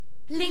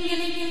KZSU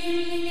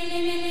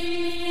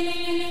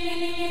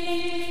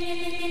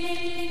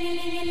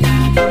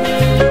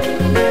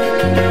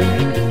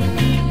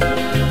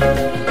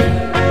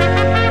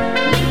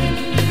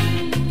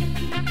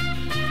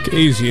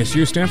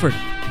Stanford.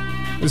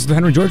 This is the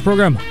Henry George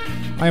program.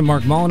 I am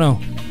Mark Molyneux.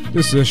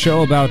 This is a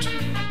show about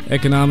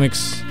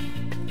economics,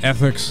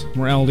 ethics,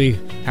 morality,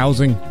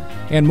 housing,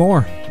 and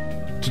more.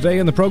 Today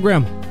in the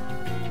program,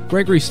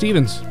 Gregory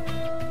Stevens.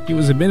 He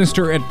was a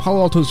minister at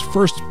Palo Alto's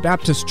First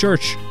Baptist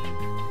Church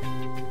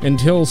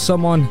until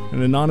someone,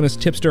 an anonymous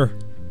tipster,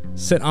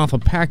 set off a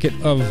packet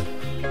of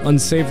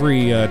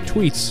unsavory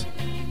tweets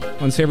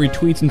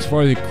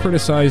insofar as they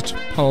criticized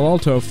Palo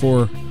Alto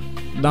for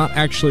not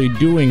actually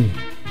doing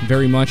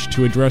very much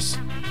to address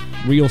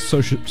real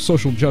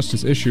social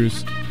justice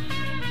issues.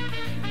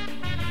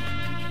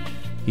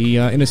 He,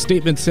 in a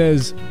statement,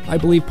 says, "I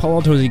believe Palo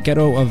Alto is a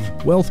ghetto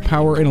of wealth,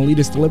 power, and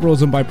elitist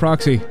liberalism by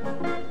proxy,"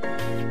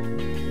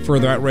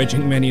 further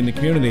outraging many in the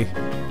community.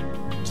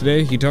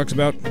 Today, he talks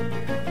about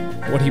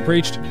what he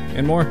preached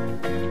and more.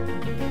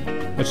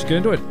 Let's just get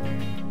into it.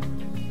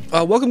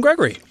 Welcome,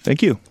 Gregory.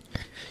 Thank you.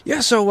 Yeah,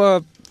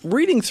 so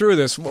reading through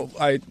this,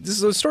 this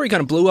is a story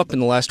kind of blew up in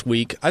the last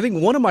week. I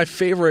think one of my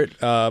favorite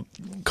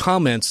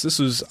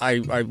comments,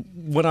 I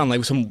went on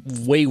like some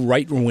way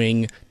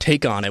right-wing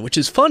take on it, which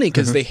is funny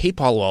because they hate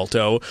Palo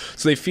Alto,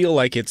 so they feel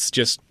like it's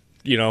just,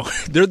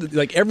 they're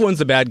like everyone's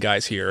the bad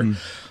guys here.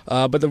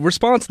 But the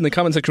response in the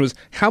comment section was,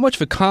 "How much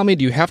of a commie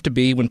do you have to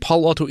be when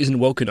Palo Alto isn't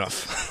woke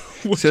enough?"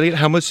 So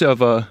how much of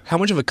a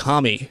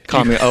commie?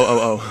 Commie.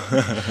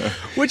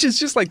 Which is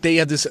just like they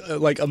have this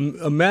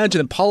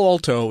imagine that Palo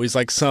Alto is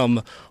like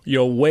some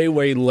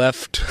way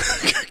left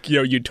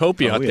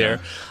utopia out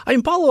there. I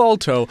mean, Palo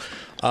Alto.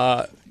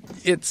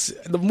 It's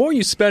the more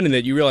you spend in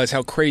it, you realize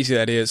how crazy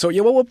that is. So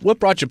yeah,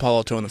 what brought you to Palo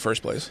Alto in the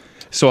first place?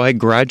 So I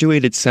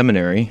graduated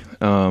seminary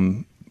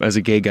as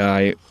a gay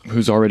guy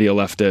who's already a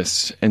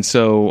leftist. And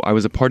so I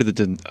was a part of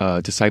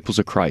the Disciples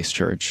of Christ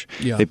church.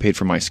 Yeah. They paid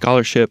for my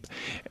scholarship,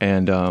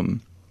 and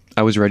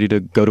I was ready to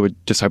go to a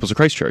Disciples of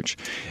Christ church.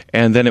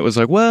 And then it was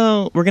like,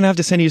 well, we're going to have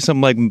to send you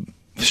some like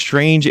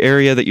strange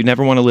area that you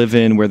never want to live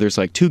in where there's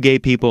like two gay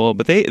people.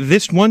 But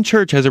this one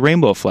church has a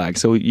rainbow flag,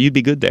 so you'd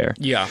be good there.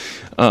 Yeah.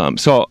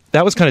 So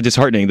that was kind of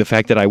disheartening, the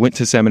fact that I went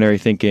to seminary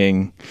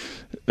thinking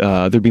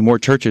there'd be more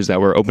churches that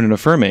were open and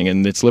affirming,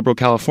 and it's liberal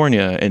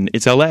California, and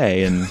it's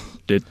LA, and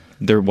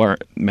there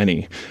weren't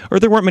many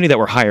that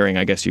were hiring,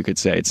 I guess you could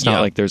say. It's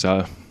not like there's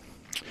a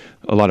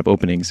lot of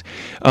openings.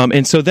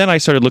 And so then I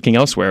started looking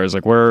elsewhere. I was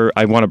like, where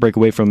I want to break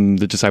away from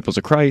the Disciples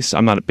of Christ.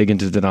 I'm not big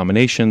into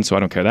denomination, so I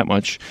don't care that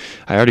much.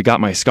 I already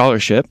got my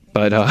scholarship,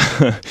 but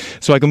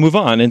so I can move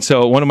on. And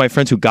so one of my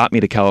friends who got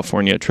me to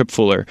California, Trip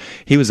Fuller,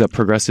 he was a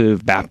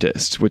progressive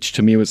Baptist, which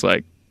to me was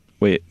like,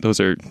 wait, those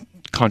are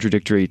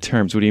contradictory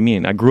terms. What do you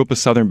mean? I grew up a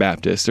Southern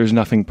Baptist. There's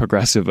nothing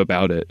progressive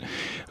about it.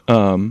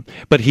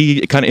 But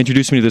he kind of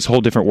introduced me to this whole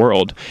different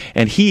world.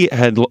 And he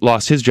had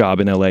lost his job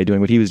in LA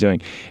doing what he was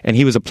doing. And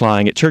he was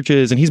applying at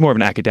churches, and he's more of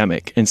an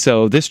academic. And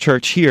so this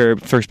church here,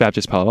 First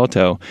Baptist Palo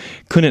Alto,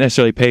 couldn't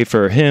necessarily pay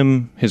for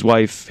him, his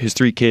wife, his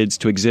 3 kids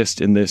to exist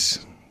in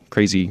this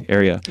crazy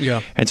area.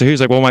 Yeah. And so he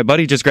was like, well, my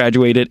buddy just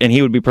graduated and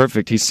he would be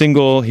perfect. He's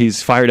single,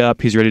 he's fired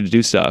up, he's ready to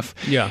do stuff.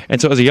 Yeah. And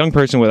so as a young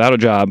person without a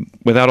job,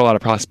 without a lot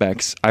of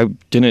prospects, I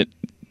didn't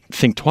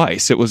think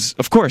twice. It was,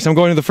 of course, I'm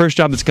going to the first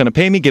job that's going to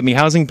pay me, give me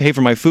housing, pay for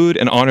my food,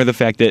 and honor the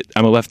fact that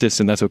I'm a leftist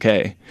and that's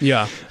okay.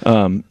 Yeah.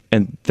 And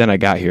then I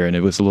got here and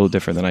it was a little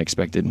different than I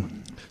expected.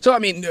 So, I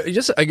mean,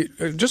 just at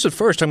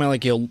first, talking about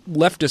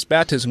leftist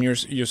Baptism,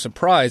 you're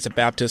surprised that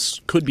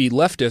Baptists could be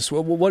leftist.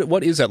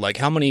 What is that like?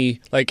 How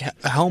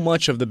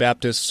much of the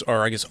Baptists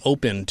are, I guess,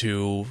 open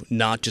to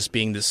not just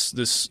being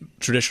this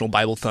traditional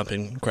Bible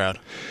thumping crowd?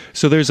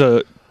 So there's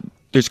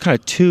kind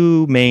of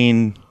 2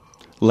 main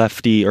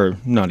lefty, or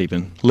not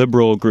even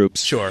liberal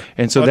groups. Sure.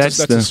 And so that's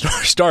a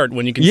start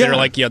when you consider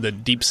the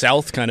Deep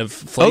South kind of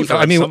flavor.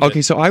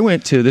 Okay, so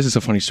this is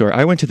a funny story.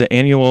 I went to the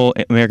annual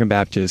American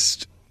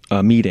Baptist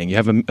meeting. You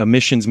have a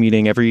missions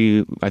meeting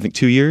every, I think,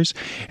 2 years.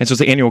 And so it's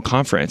the annual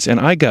conference. And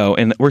I go,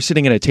 and we're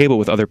sitting at a table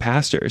with other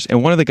pastors.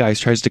 And one of the guys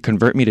tries to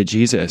convert me to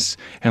Jesus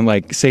and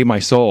save my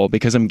soul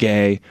because I'm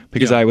gay,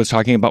 because I was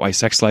talking about my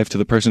sex life to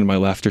the person to my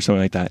left or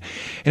something like that.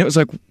 And it was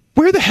like,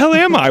 where the hell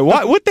am I?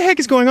 What the heck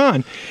is going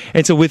on?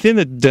 And so within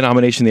the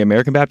denomination, the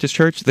American Baptist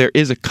Church, there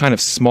is a kind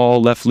of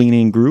small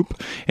left-leaning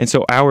group. And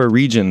so our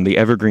region, the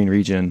Evergreen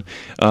region,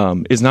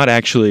 is not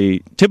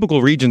actually,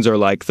 typical regions are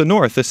like the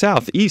North, the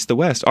South, the East, the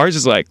West. Ours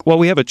is like, well,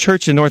 we have a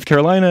church in North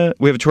Carolina,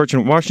 we have a church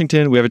in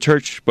Washington, we have a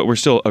church, but we're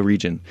still a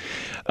region.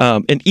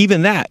 And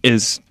even that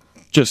is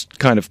just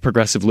kind of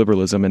progressive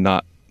liberalism and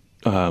not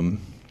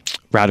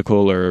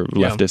radical or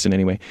leftist in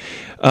any way.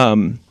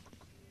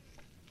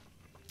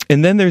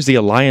 And then there's the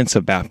Alliance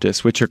of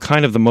Baptists, which are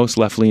kind of the most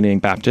left-leaning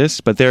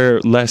Baptists, but they're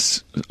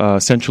less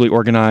centrally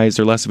organized,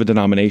 they're less of a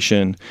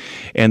denomination,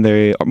 and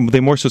they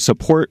more so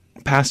support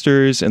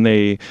pastors, and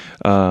they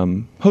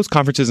host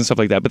conferences and stuff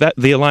like that. But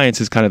the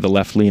Alliance is kind of the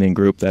left-leaning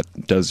group that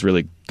does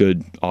really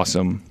good,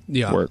 awesome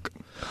work.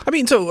 I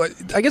mean, so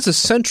I guess the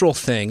central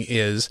thing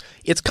is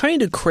it's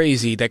kind of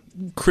crazy that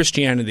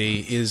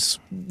Christianity is,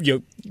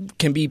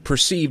 can be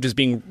perceived as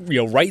being,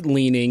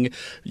 right-leaning,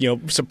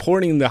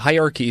 supporting the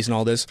hierarchies and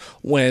all this,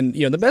 when,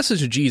 the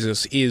message of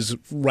Jesus is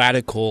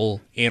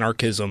radical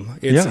anarchism.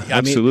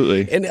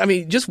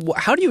 Absolutely. Just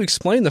how do you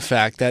explain the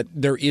fact that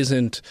there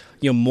isn't,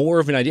 more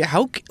of an idea?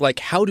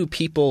 How do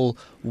people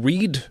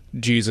read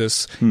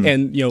Jesus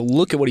and,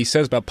 look at what he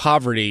says about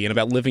poverty and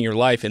about living your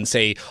life and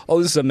say,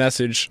 oh, this is a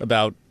message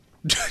about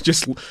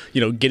just,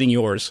 getting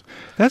yours?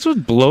 That's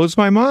what blows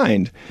my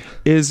mind.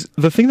 Is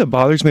the thing that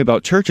bothers me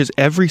about church is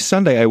every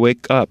Sunday I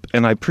wake up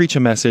and I preach a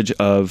message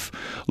of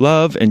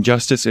love and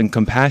justice and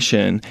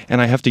compassion,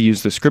 and I have to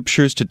use the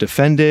scriptures to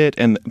defend it,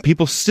 and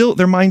people still,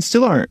 their minds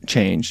still aren't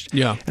changed.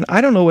 Yeah. And I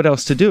don't know what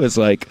else to do. It's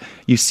like,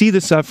 you see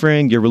the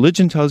suffering, your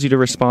religion tells you to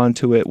respond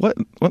to it. What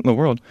in the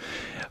world?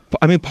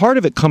 I mean, part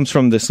of it comes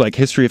from this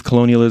history of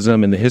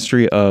colonialism and the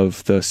history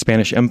of the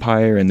Spanish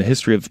Empire and the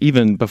history of,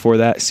 even before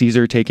that,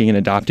 Caesar taking and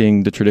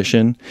adopting the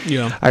tradition.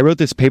 Yeah. I wrote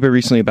this paper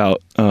recently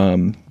about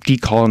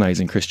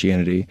decolonizing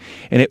Christianity.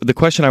 And the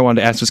question I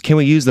wanted to ask was, can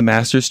we use the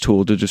master's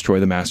tool to destroy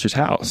the master's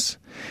house?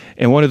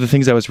 And one of the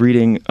things I was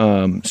reading,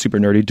 super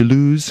nerdy,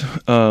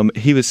 Deleuze,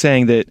 he was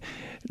saying that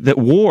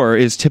war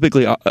is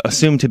typically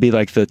assumed to be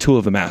like the tool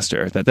of the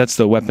master, that's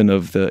the weapon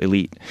of the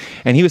elite.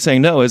 And he was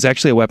saying, no, it's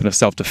actually a weapon of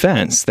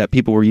self-defense, that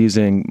people were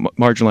using,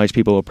 marginalized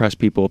people, oppressed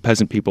people,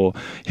 peasant people,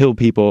 hill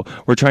people,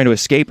 were trying to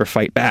escape or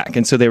fight back.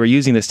 And so they were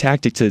using this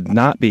tactic to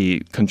not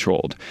be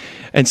controlled.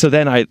 And so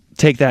then I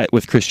take that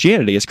with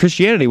Christianity, as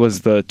Christianity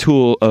was the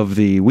tool of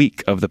the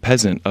weak, of the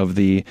peasant, of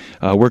the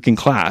working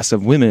class,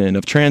 of women,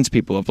 of trans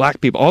people, of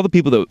black people, all the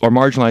people that are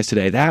marginalized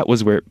today. That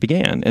was where it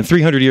began. And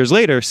 300 years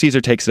later,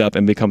 Caesar takes it up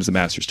and becomes the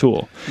master's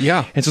tool.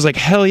 Yeah. And so it's like,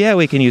 hell yeah,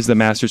 we can use the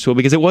master's tool,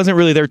 because it wasn't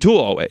really their tool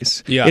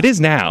always. Yeah. It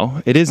is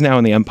now. It is now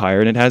in the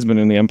empire, and it has been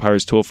in the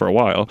empire's tool for a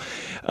while.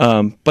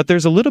 But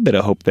there's a little bit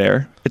of hope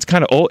there. It's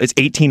kind of old. It's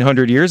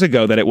 1,800 years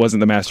ago that it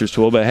wasn't the master's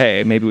tool, but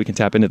hey, maybe we can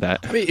tap into that.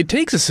 I mean, it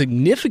takes a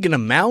significant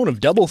amount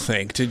of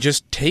doublethink to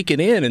just take it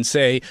in and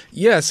say,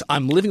 yes,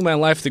 I'm living my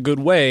life the good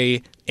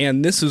way,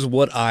 and this is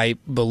what I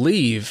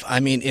believe. I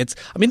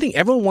think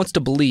everyone wants to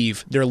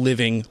believe they're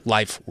living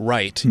life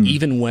right,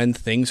 even when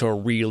things are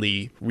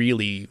really,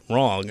 really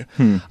wrong.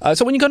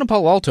 So when you go to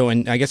Palo Alto,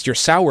 and I guess you're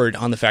soured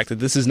on the fact that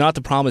this is not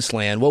the promised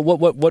land,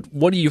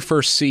 what do you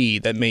first see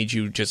that made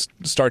you just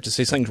start to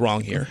say something's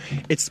wrong here?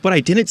 It's what I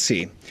didn't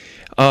see.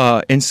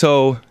 And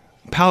so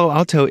Palo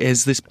Alto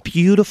is this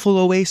beautiful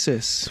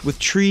oasis with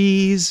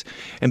trees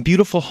and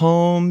beautiful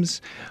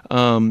homes,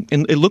 and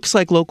it looks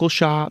like local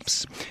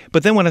shops.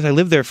 But then when I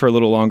lived there for a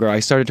little longer, I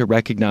started to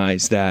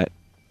recognize that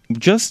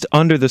just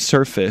under the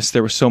surface,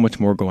 there was so much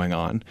more going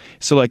on.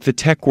 So the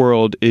tech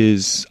world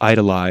is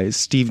idolized.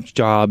 Steve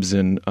Jobs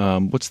and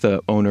what's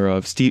the owner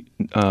of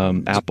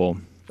Apple?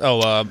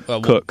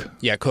 Cook.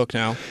 Yeah, Cook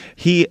now.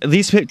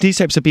 These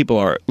types of people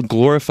are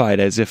glorified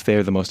as if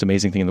they're the most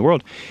amazing thing in the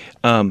world.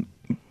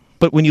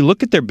 But when you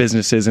look at their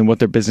businesses and what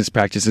their business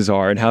practices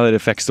are and how that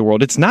affects the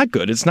world, it's not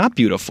good. It's not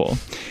beautiful.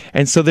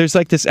 And so there's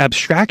this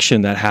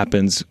abstraction that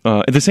happens.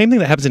 The same thing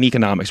that happens in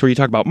economics, where you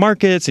talk about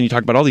markets and you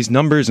talk about all these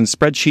numbers and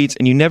spreadsheets,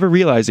 and you never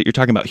realize that you're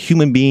talking about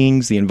human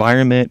beings, the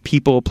environment,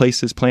 people,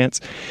 places,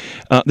 plants.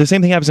 The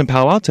same thing happens in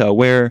Palo Alto,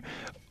 where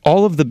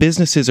all of the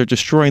businesses are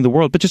destroying the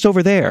world, but just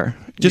over there,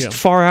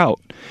 far out.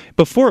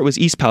 Before it was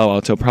East Palo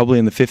Alto, probably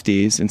in the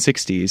 50s and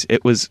 60s,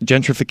 it was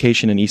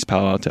gentrification in East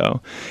Palo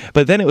Alto.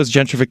 But then it was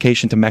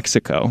gentrification to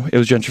Mexico. It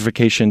was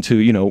gentrification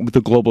to,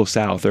 the global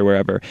south or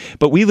wherever.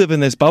 But we live in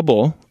this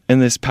bubble, in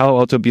this Palo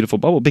Alto beautiful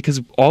bubble,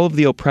 because all of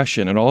the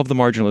oppression and all of the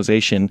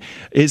marginalization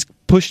is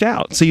pushed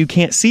out, so you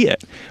can't see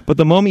it. But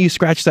the moment you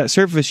scratch that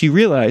surface, you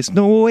realize,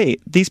 no,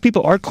 wait, these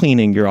people are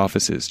cleaning your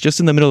offices just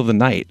in the middle of the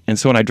night. And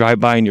so when I drive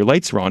by and your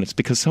lights are on, it's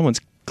because someone's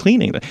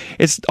cleaning them.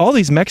 It's all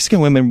these Mexican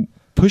women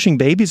pushing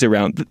babies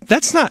around.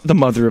 That's not the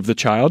mother of the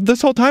child.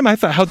 This whole time I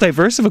thought, how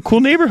diverse of a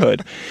cool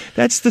neighborhood.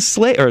 That's the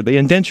slave, or the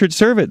indentured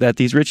servant that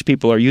these rich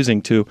people are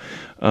using to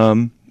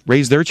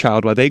raise their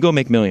child while they go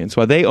make millions,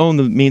 while they own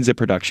the means of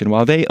production,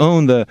 while they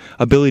own the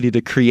ability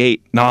to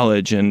create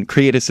knowledge and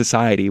create a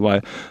society, while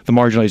the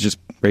marginalized just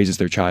raises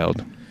their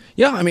child.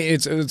 Yeah, I mean,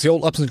 it's the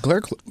old Upton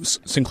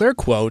Sinclair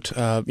quote.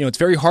 It's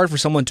very hard for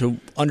someone to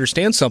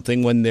understand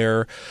something when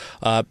their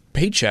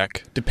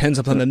paycheck depends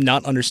upon them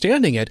not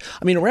understanding it.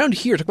 I mean, around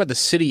here, talk about the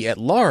city at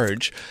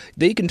large,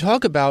 they can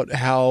talk about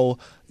how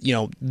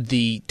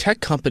the tech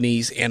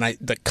companies and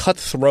the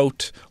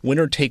cutthroat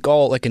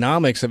winner-take-all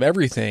economics of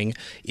everything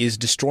is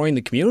destroying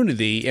the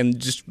community and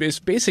just is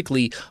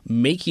basically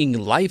making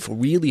life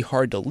really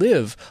hard to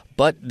live,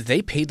 but they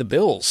pay the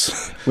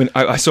bills. When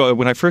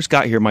I first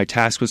got here, my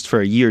task was for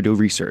a year to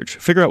research,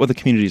 figure out what the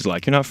community is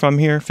like. You're not from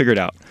here? Figure it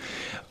out.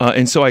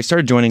 And so I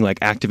started joining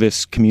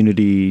activist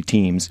community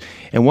teams,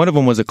 and one of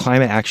them was a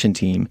climate action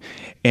team.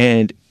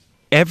 And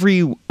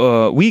every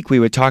week we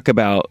would talk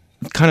about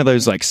kind of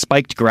those like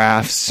spiked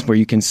graphs where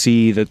you can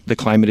see that the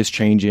climate is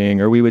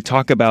changing, or we would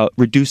talk about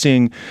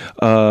reducing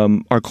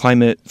our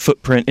climate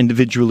footprint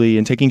individually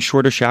and taking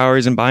shorter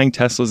showers and buying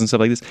Teslas and stuff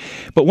like this.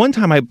 But one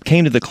time I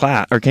came to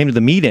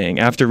the meeting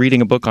after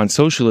reading a book on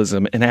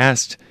socialism and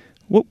asked,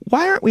 well,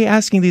 why aren't we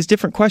asking these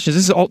different questions?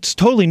 This is all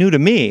totally new to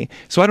me,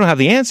 so I don't have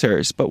the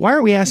answers, but why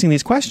aren't we asking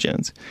these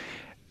questions?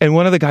 And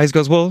one of the guys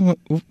goes, well,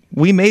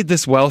 we made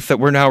this wealth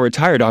that we're now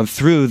retired on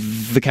through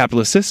the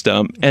capitalist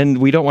system, and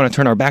we don't want to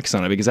turn our backs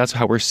on it because that's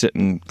how we're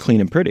sitting clean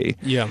and pretty.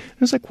 Yeah. And I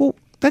was like, well,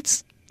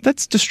 that's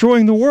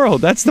destroying the world.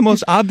 That's the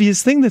most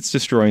obvious thing that's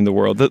destroying the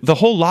world. The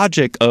whole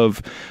logic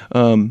of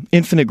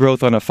infinite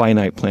growth on a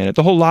finite planet,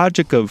 the whole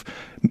logic of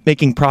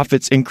making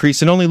profits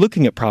increase and only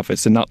looking at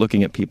profits and not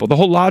looking at people, the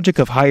whole logic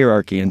of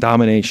hierarchy and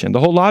domination, the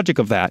whole logic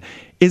of that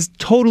is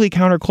totally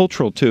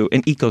countercultural to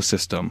an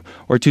ecosystem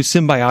or to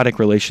symbiotic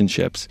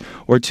relationships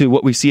or to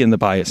what we see in the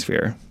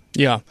biosphere.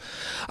 Yeah.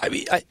 I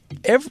mean,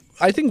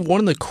 I think one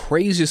of the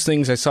craziest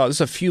things I saw, this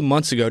is a few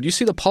months ago, do you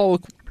see the Palo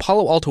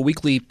Alto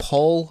Weekly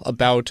poll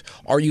about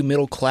are you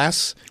middle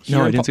class?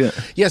 No, I didn't see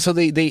that. Yeah, so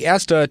they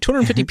asked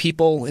 250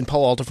 people in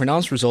Palo Alto for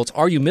announced results,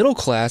 are you middle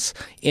class?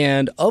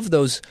 And of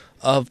those,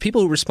 of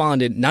people who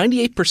responded,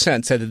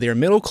 98% said that they're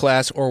middle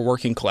class or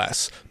working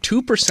class.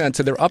 2%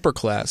 said they're upper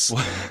class.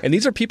 And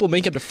these are people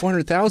making up to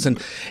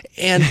 $400,000.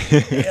 And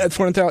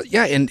 $400,000,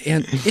 yeah, and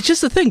it's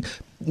just the thing.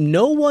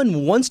 No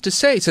one wants to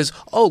says,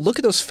 oh, look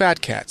at those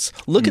fat cats.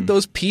 Look at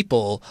those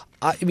people.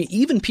 I mean,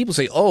 even people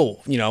say,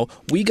 oh,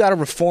 we got to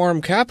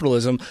reform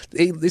capitalism.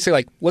 They say,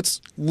 like, let's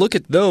look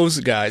at those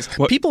guys.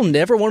 What? People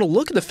never want to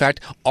look at the fact,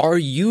 are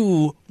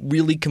you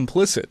really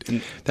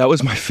complicit? That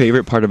was my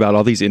favorite part about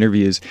all these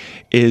interviews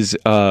is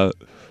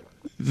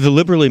the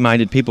liberally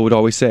minded people would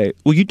always say,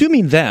 well, you do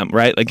mean them,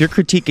 right? Like, you're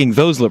critiquing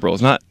those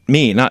liberals, not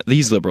me, not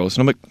these liberals.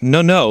 And I'm like,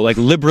 no, like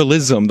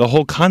liberalism, the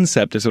whole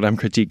concept is what I'm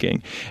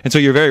critiquing. And so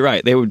you're very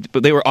right.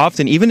 But they were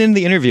often, even in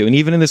the interview and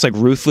even in this like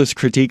ruthless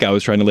critique I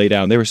was trying to lay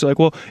down, they were still like,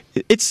 well,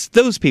 it's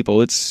those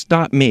people, it's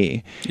not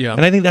me. Yeah.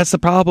 And I think that's the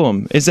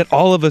problem, is that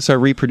all of us are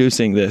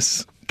reproducing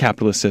this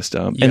capitalist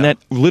system, and that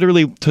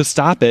literally to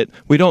stop it,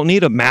 we don't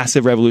need a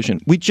massive revolution.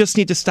 We just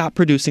need to stop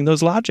producing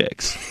those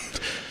logics.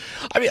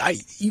 I mean,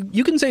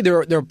 you can say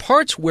there are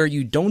parts where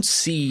you don't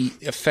see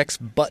effects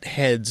butt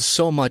heads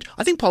so much.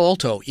 I think Palo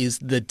Alto is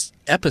the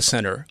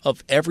epicenter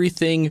of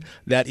everything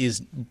that is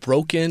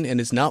broken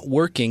and is not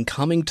working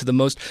coming to the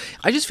most.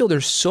 I just feel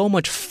there's so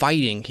much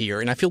fighting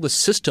here, and I feel the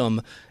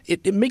system,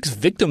 it makes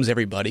victims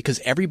everybody because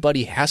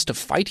everybody has to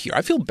fight here.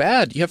 I feel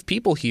bad. You have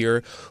people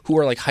here who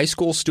are like high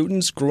school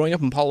students growing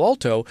up in Palo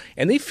Alto,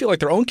 and they feel like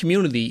their own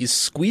community is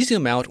squeezing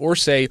them out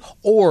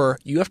or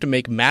you have to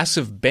make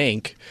massive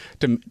bank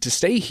to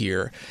stay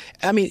here.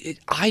 I mean,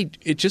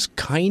 it just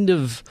kind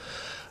of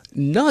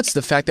nuts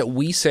the fact that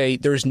we say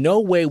there's no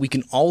way we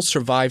can all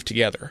survive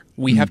together.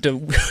 We have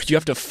to you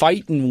have to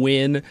fight and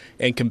win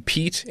and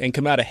compete and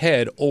come out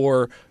ahead,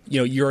 or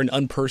you're an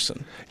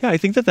unperson. Yeah, I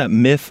think that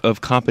myth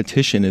of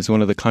competition is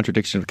one of the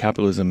contradictions of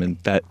capitalism, and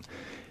that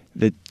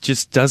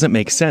just doesn't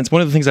make sense.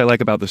 One of the things I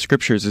like about the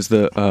scriptures is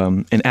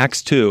in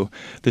Acts 2,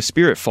 the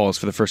Spirit falls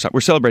for the first time.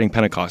 We're celebrating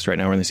Pentecost right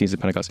now. We're in the season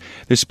of Pentecost.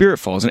 The Spirit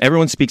falls, and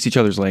everyone speaks each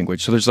other's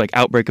language. So there's like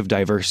outbreak of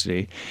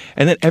diversity,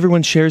 and then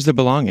everyone shares their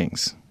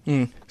belongings.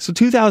 So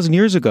 2,000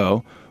 years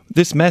ago,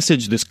 this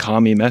message, this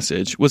commie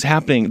message, was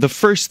happening. The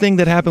first thing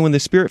that happened when the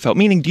Spirit fell,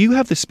 meaning, do you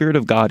have the Spirit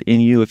of God in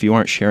you if you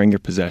aren't sharing your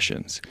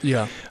possessions?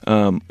 Yeah.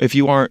 If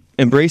you aren't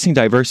embracing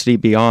diversity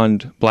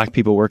beyond Black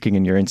people working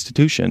in your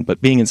institution, but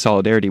being in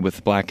solidarity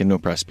with Black and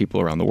oppressed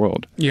people around the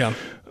world. Yeah.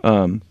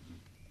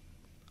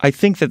 I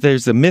think that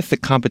there's a myth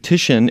that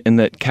competition and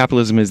that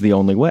capitalism is the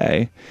only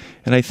way.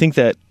 And I think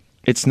that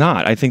it's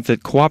not. I think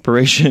that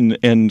cooperation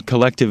and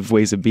collective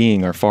ways of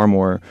being are far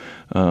more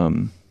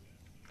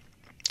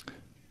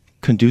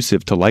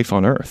conducive to life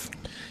on Earth.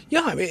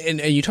 Yeah, I mean,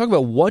 and you talk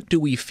about what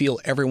do we feel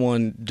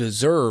everyone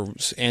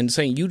deserves, and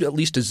saying you at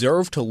least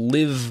deserve to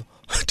live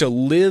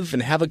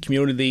and have a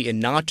community and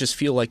not just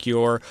feel like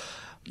you're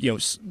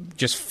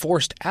just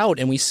forced out.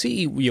 And we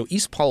see,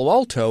 East Palo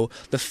Alto,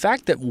 the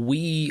fact that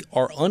we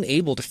are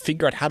unable to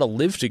figure out how to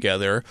live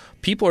together,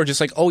 people are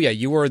just like, oh yeah,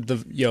 you are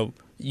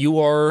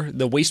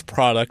the waste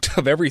product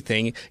of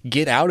everything.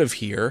 Get out of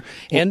here.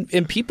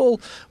 And people,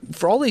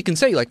 for all they can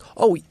say, like,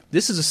 oh,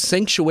 this is a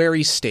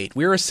sanctuary state.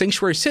 We're a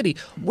sanctuary city.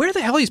 Where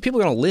the hell are these people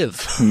going to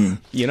live?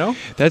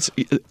 That's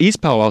East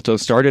Palo Alto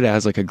started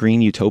as like a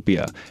green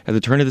utopia. At the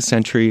turn of the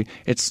century,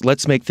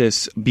 let's make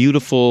this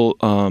beautiful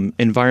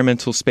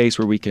environmental space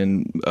where we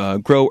can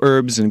grow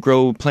herbs and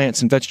grow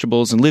plants and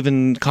vegetables and live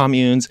in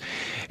communes.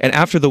 And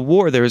after the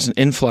war, there was an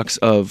influx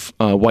of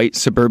white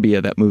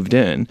suburbia that moved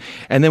in.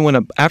 And then when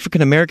an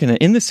African American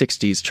in the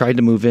 60s tried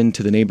to move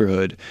into the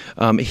neighborhood,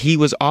 he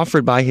was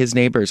offered by his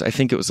neighbors, I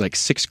think it was like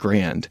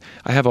 $6,000.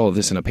 I have all of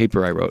this in a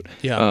paper I wrote.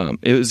 Yeah. I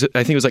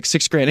think it was like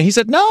 $6,000. And he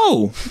said,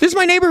 no, this is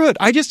my neighborhood.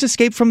 I just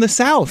escaped from the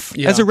South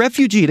as a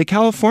refugee to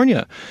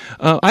California.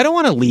 I don't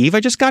want to leave. I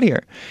just got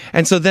here.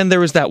 And so then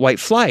there was that white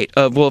flight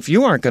of, well, if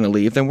you aren't going to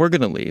leave, then we're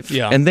going to leave.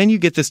 Yeah. And then you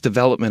get this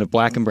development of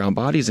Black and brown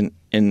bodies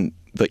in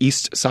the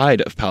east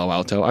side of Palo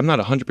Alto. I'm not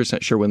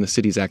 100% sure when the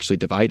city's actually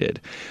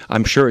divided.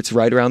 I'm sure it's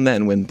right around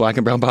then when black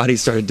and brown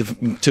bodies started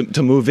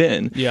to move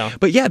in. Yeah.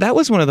 But yeah, that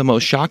was one of the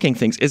most shocking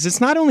things, is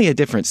it's not only a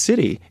different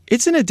city,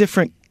 it's in a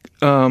different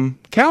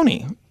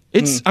county.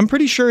 I'm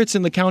pretty sure it's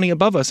in the county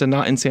above us and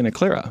not in Santa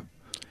Clara.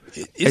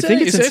 I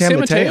think it's in San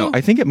Mateo.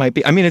 I think it might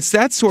be. I mean, it's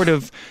that sort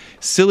of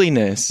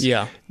silliness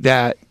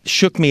that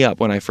shook me up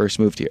when I first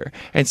moved here.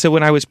 And so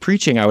when I was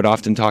preaching, I would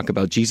often talk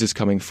about Jesus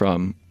coming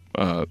from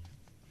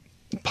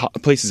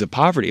places of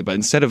poverty, but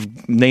instead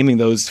of naming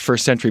those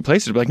first century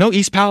places, I'd be like, no,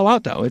 East Palo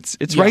Alto.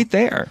 It's right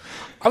there.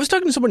 I was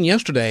talking to someone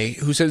yesterday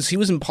who says he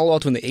was in Palo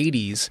Alto in the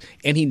 80s,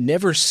 and he'd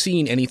never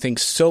seen anything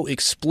so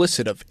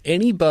explicit of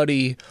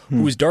anybody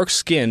who was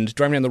dark-skinned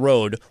driving down the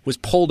road was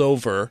pulled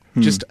over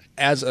just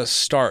as a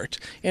start.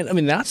 And, I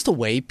mean, that's the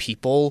way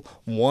people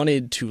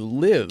wanted to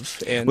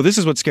live. And well, this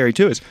is what's scary,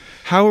 too, is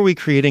how are we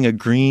creating a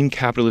green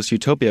capitalist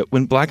utopia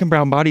when black and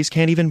brown bodies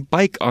can't even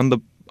bike on the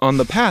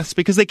paths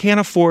because they can't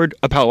afford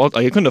a Palo Alto.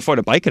 You couldn't afford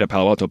a bike at a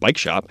Palo Alto bike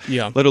shop,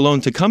 let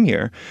alone to come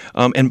here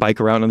and bike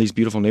around on these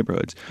beautiful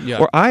neighborhoods. Yeah.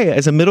 Or I,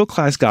 as a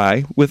middle-class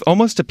guy with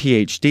almost a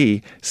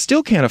PhD,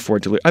 still can't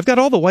afford to live. I've got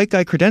all the white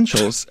guy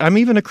credentials. I'm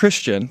even a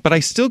Christian, but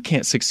I still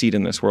can't succeed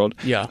in this world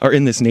or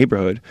in this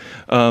neighborhood.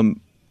 And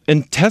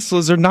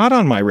Teslas are not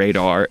on my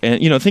radar,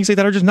 and things like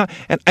that are just not.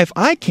 And if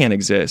I can't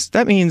exist,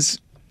 that means,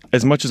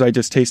 as much as I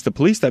distaste the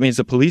police, that means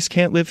the police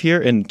can't live here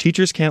and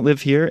teachers can't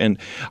live here. And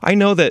I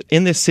know that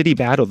in this city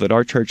battle that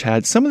our church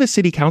had, some of the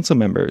city council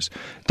members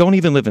don't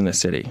even live in the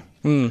city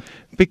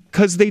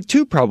because they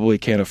too probably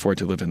can't afford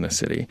to live in the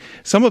city.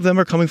 Some of them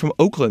are coming from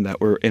Oakland that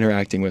were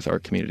interacting with our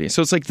community.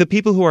 So it's like the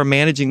people who are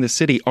managing the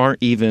city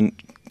aren't even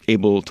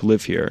able to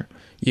live here.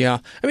 Yeah.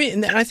 I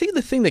mean, and I think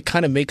the thing that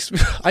kind of makes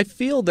 – I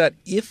feel that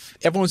if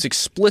everyone's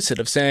explicit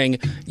of saying,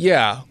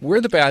 yeah,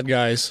 we're the bad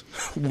guys,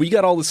 we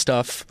got all the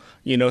stuff,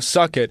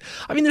 suck it.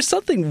 I mean, there's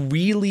something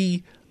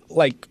really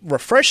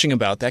refreshing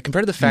about that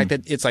compared to the fact that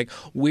it's like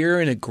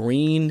we're in a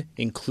green,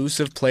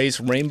 inclusive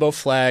place, rainbow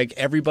flag,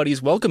 everybody's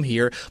welcome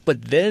here,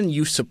 but then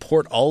you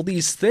support all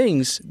these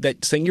things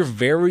that saying you're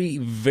very,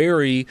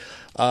 very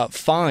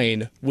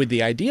fine with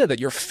the idea that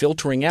you're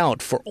filtering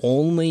out for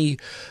only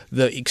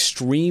the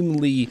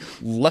extremely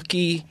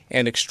lucky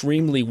and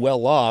extremely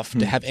well off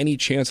to have any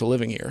chance of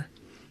living here.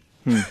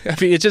 I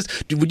mean, it's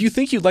just. Would you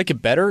think you'd like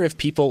it better if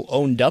people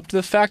owned up to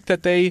the fact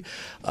that they,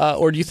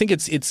 or do you think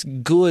it's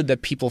good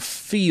that people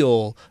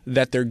feel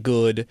that they're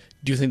good?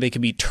 Do you think they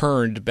can be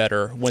turned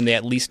better when they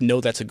at least know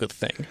that's a good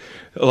thing?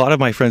 A lot of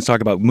my friends talk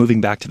about moving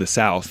back to the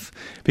South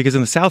because in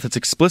the South it's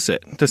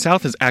explicit. The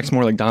South acts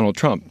more like Donald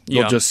Trump.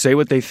 They'll just say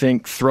what they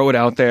think, throw it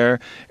out there.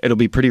 It'll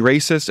be pretty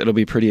racist. It'll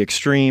be pretty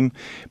extreme.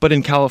 But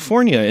in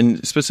California,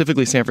 and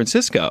specifically San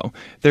Francisco,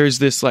 there's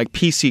this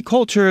PC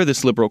culture,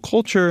 this liberal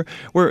culture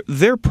where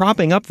they're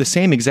propping up the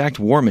same exact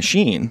war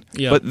machine,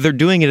 but they're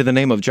doing it in the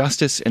name of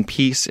justice and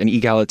peace and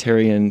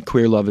egalitarian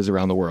queer love is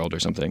around the world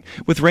or something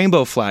with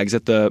rainbow flags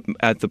at the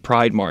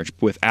Pride March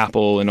with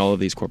Apple and all of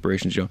these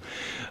corporations.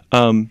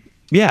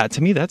 Yeah,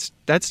 to me, that's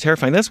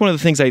terrifying. That's one of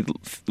the things I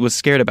was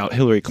scared about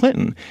Hillary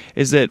Clinton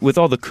is that with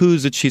all the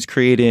coups that she's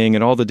creating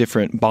and all the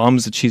different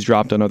bombs that she's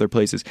dropped on other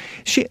places,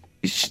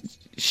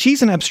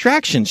 she's an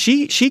abstraction.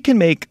 She can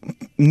make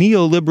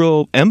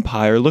neoliberal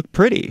empire look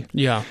pretty.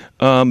 Yeah.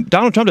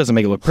 Donald Trump doesn't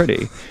make it look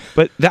pretty,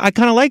 but I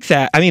kind of like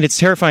that. I mean, it's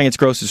terrifying. It's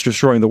gross. It's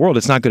destroying the world.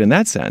 It's not good in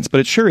that sense, but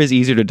it sure is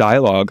easier to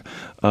dialogue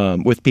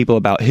with people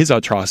about his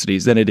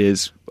atrocities than it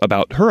is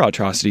about her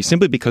atrocities,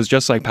 simply because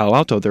just like Palo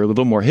Alto, they're a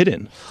little more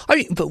hidden. I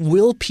mean, but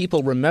will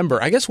people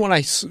remember? I guess when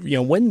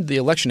when the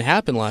election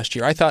happened last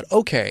year, I thought,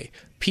 okay,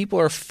 people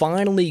are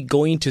finally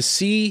going to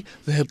see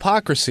the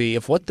hypocrisy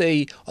of what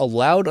they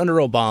allowed under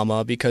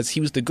Obama because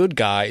he was the good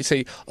guy.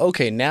 Say,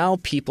 okay, now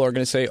people are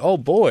going to say, oh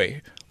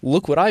boy,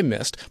 look what I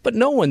missed. But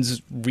no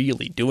one's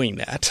really doing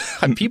that.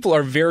 People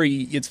are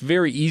it's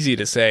very easy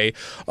to say,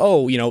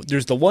 oh,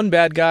 there's the one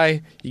bad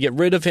guy, you get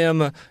rid of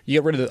him, you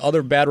get rid of the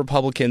other bad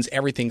Republicans,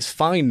 everything's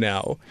fine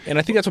now. And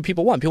I think that's what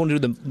people want. People want to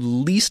do the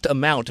least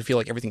amount to feel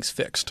like everything's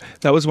fixed.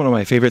 That was one of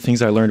my favorite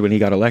things I learned when he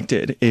got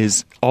elected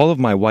is all of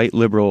my white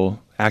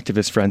liberal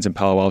activist friends in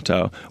Palo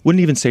Alto wouldn't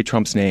even say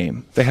Trump's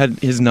name. They had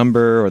his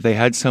number or they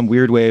had some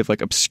weird way of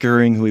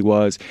obscuring who he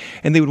was.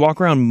 And they would walk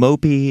around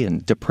mopey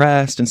and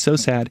depressed and so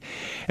sad.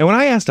 And when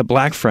I asked a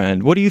black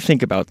friend, what do you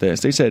think about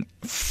this? They said,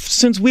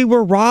 since we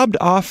were robbed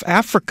off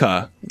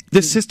Africa,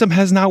 this system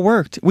has not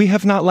worked. We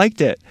have not liked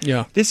it.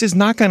 Yeah. This is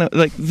not going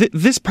to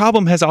this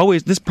problem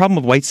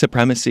of white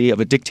supremacy,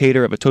 of a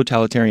dictator, of a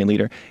totalitarian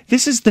leader.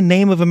 This is the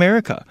name of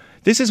America.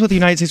 This is what the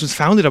United States was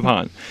founded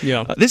upon.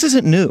 Yeah. This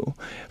isn't new.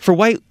 For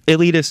white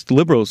elitist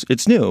liberals,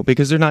 it's new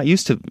because they're not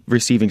used to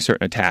receiving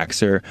certain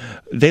attacks or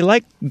they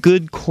like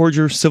good,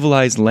 cordial,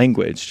 civilized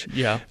language.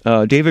 Yeah.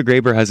 David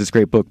Graeber has this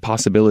great book,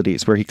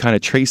 Possibilities, where he kind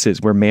of traces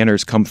where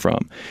manners come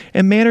from.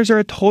 And manners are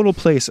a total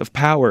place of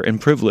power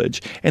and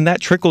privilege. And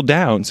that trickled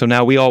down. So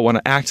now we all want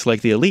to act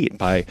like the elite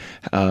by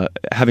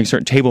having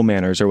certain table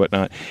manners or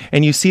whatnot.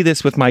 And you see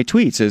this with my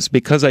tweets is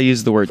because I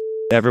use the word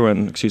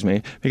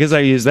because I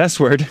used this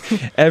word,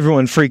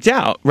 everyone freaked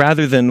out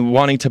rather than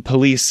wanting to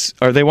police,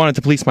 or they wanted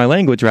to police my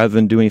language rather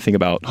than do anything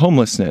about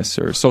homelessness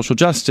or social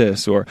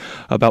justice or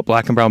about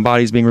black and brown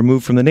bodies being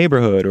removed from the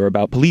neighborhood or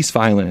about police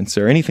violence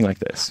or anything like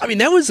this. I mean,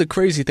 that was a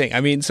crazy thing.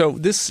 I mean, so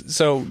just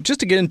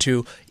to get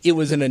into, it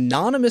was an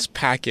anonymous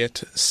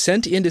packet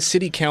sent into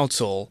city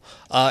council,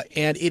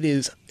 and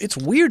it's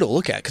weird to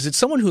look at because it's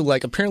someone who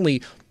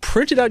apparently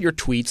printed out your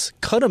tweets,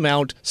 cut them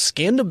out,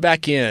 scanned them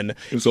back in.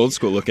 It was old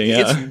school looking,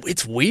 yeah.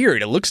 It's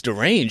weird. It looks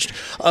deranged.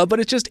 But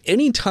it's just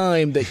any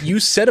time that you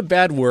said a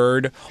bad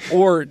word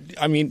or,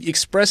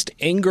 expressed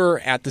anger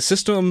at the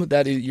system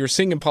that you're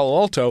seeing in Palo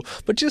Alto,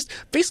 but just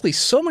basically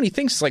so many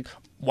things. It's like,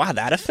 wow,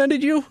 that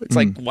offended you? It's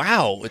like,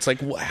 wow. It's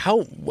like,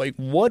 how,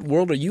 what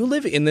world are you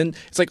living in? And then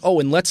it's like, oh,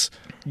 and let's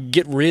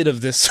get rid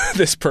of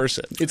this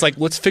person. It's like,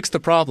 let's fix the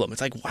problem. It's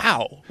like,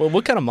 wow. Well,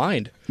 what kind of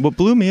mind? What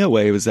blew me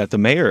away was that the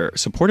mayor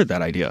supported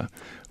that idea,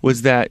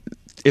 was that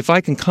if I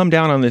can come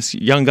down on this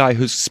young guy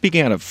who's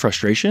speaking out of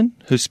frustration,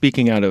 who's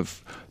speaking out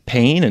of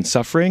pain and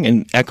suffering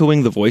and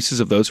echoing the voices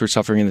of those who are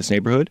suffering in this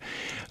neighborhood,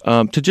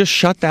 to just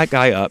shut that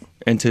guy up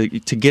and to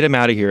get him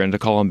out of here and to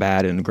call him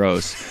bad and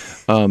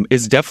gross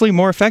is definitely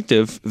more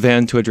effective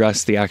than to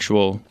address the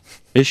actual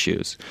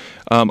issues.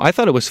 I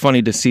thought it was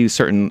funny to see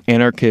certain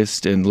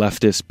anarchist and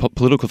leftist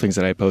political things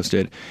that I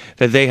posted,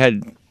 that they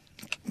had,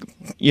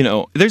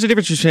 there's a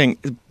difference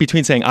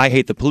between saying I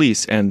hate the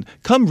police and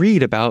come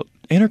read about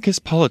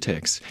anarchist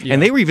politics. Yeah.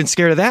 And they were even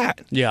scared of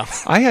that. Yeah.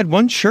 I had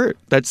one shirt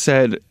that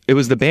said it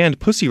was the band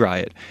Pussy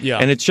Riot. Yeah.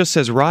 And it just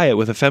says riot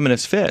with a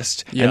feminist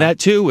fist. Yeah. And that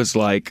too was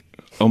like,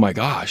 oh my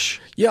gosh.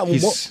 Yeah.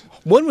 Well,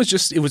 one was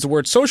just, it was the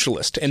word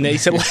socialist. And they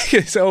said,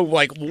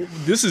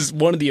 this is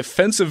one of the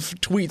offensive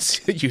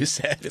tweets that you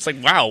said. It's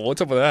like, wow,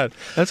 what's up with that?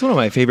 That's one of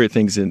my favorite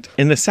things. In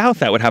the South,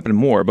 that would happen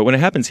more. But when it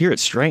happens here,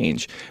 it's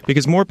strange.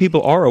 Because more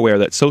people are aware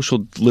that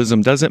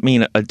socialism doesn't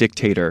mean a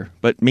dictator,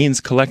 but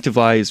means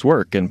collectivized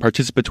work and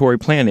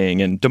participatory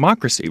planning and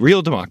democracy,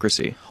 real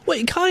democracy. Well,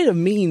 it kind of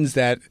means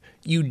that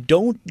you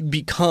don't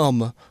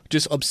become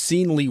just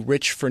obscenely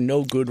rich for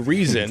no good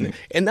reason.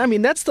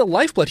 And that's the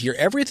lifeblood here.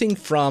 Everything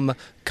from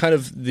kind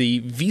of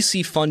the VC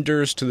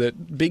funders to the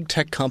big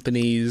tech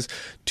companies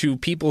to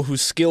people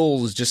whose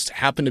skills just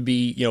happen to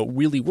be,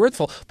 really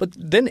worthful. But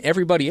then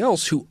everybody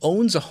else who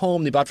owns a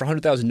home they bought for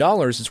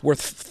 $100,000, it's worth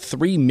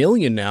 $3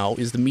 million now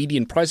is the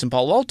median price in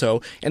Palo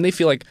Alto. And they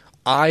feel like,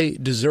 I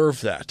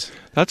deserve that.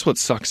 That's what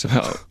sucks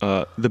about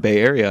the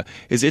Bay Area,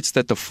 is it's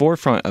at the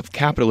forefront of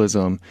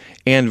capitalism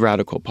and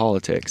radical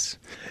politics.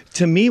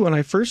 To me, when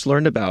I first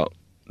learned about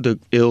the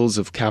ills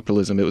of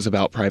capitalism, it was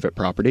about private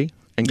property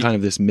and kind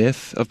of this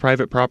myth of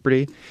private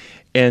property.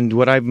 And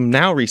what I'm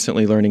now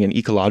recently learning in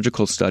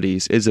ecological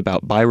studies is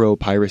about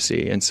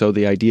biopiracy. And so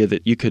the idea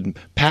that you could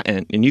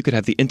patent and you could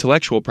have the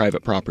intellectual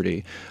private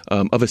property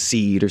of a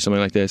seed or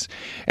something like this.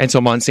 And so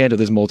Monsanto,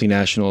 this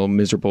multinational,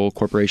 miserable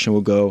corporation,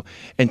 will go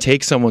and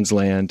take someone's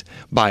land,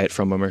 buy it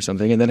from them or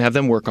something, and then have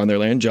them work on their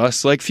land,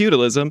 just like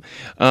feudalism.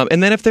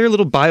 And then if their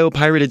little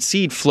biopirated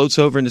seed floats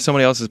over into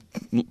somebody else's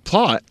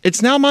plot,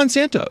 it's now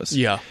Monsanto's.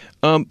 Yeah.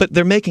 But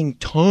they're making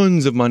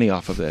tons of money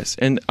off of this.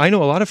 And I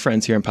know a lot of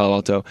friends here in Palo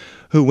Alto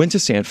who went to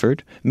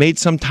Stanford, made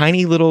some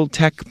tiny little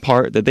tech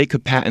part that they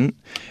could patent,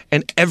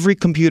 and every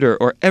computer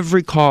or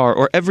every car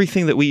or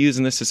everything that we use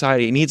in this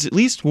society needs at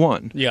least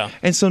one. Yeah.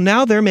 And so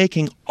now they're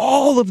making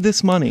all of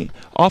this money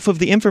off of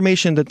the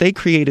information that they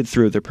created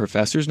through their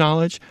professors'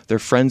 knowledge, their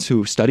friends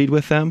who studied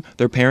with them,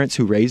 their parents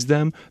who raised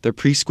them, their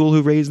preschool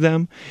who raised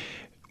them.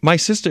 My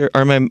sister,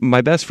 or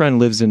my best friend,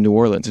 lives in New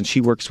Orleans, and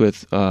she works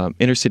with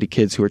inner city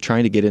kids who are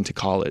trying to get into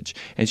college,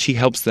 and she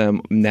helps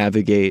them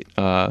navigate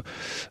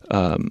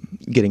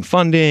getting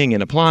funding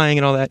and applying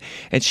and all that.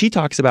 And she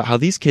talks about how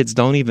these kids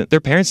their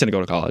parents didn't go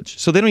to college,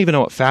 so they don't even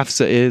know what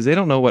FAFSA is. They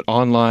don't know what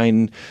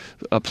online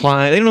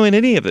applying. They don't know what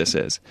any of this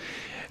is.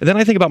 And then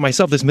I think about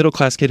myself, this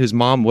middle-class kid whose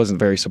mom wasn't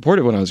very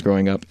supportive when I was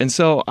growing up. And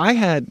so I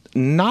had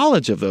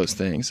knowledge of those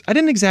things. I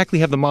didn't exactly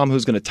have the mom who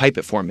was going to type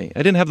it for me.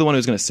 I didn't have the one who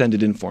was going to send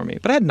it in for me.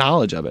 But I had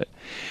knowledge of it.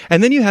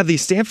 And then you have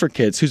these Stanford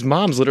kids whose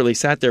moms literally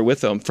sat there with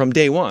them from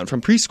day one,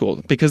 from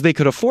preschool, because they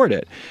could afford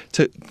it,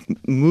 to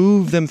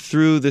move them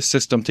through the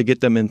system to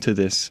get them into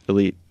this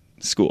elite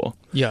school.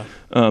 Yeah.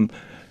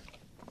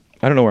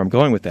 I don't know where I'm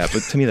going with that,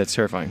 but to me that's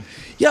terrifying.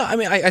 Yeah,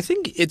 I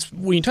think it's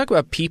when you talk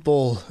about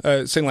people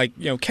saying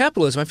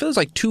capitalism, I feel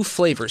there's two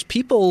flavors.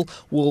 People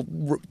will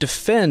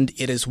defend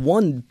it as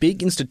one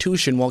big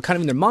institution while kind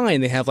of in their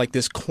mind they have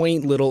this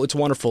quaint little It's a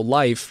Wonderful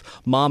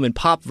Life mom and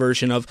pop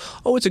version of,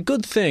 oh, it's a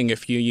good thing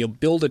if you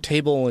build a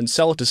table and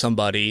sell it to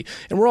somebody,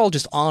 and we're all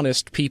just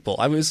honest people.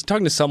 I was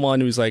talking to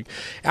someone who's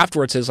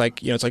afterwards says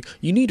it's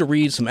you need to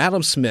read some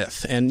Adam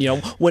Smith, and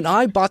when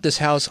I bought this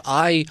house,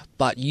 I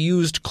bought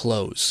used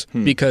clothes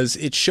because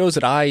it shows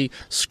that I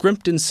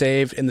scrimped and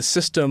saved and the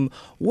system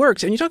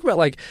works. And you talk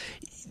about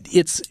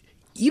it's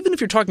even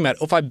if you're talking about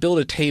if I build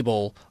a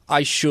table,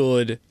 I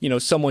should,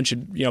 someone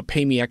should,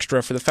 pay me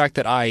extra for the fact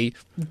that I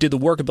did the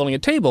work of building a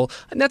table.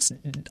 And that's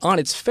on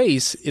its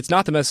face. It's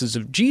not the message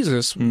of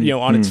Jesus,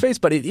 on its face,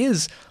 but it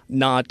is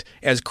not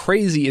as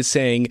crazy as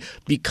saying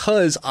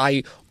because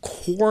I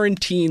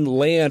quarantine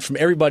land from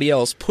everybody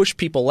else, push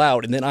people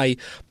out, and then I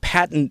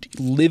patent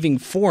living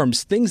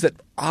forms, things that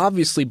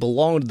obviously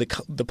belong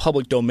to the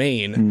public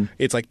domain.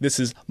 It's like, this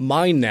is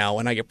mine now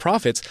and I get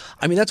profits.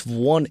 I mean, that's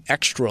one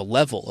extra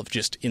level of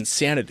just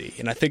insanity.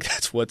 And I think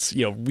that's what's,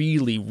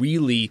 really,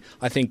 really,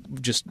 I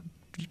think just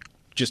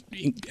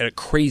at a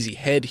crazy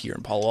head here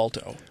in Palo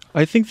Alto.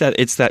 I think that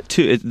it's that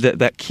too,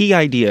 that key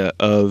idea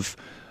of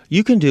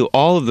you can do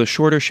all of the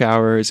shorter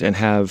showers and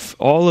have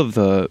all of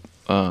the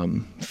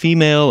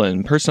female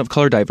and person of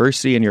color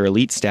diversity in your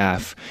elite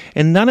staff,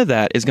 and none of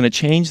that is going to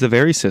change the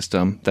very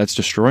system that's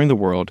destroying the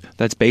world,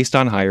 that's based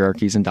on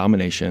hierarchies and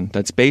domination,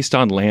 that's based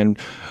on land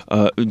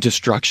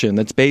destruction,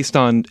 that's based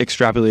on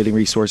extrapolating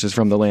resources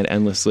from the land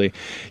endlessly.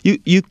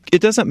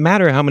 It doesn't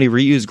matter how many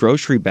reused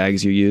grocery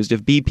bags you used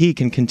if BP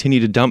can continue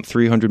to dump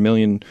 300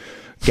 million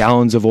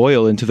gallons of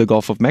oil into the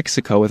Gulf of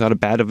Mexico without a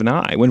bat of an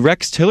eye. When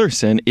Rex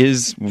Tillerson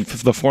is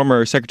the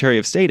former Secretary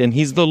of State, and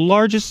he's the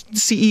largest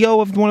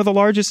CEO of one of the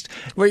largest...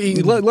 Well,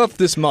 he left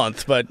this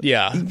month, but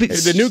yeah.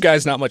 The new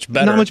guy's not much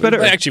better. Not much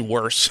better. Actually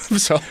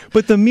worse.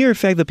 But the mere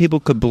fact that people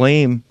could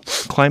blame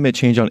climate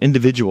change on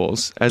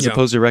individuals as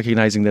opposed to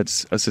recognizing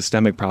that's a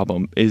systemic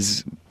problem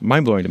is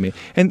mind-blowing to me.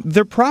 And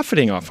they're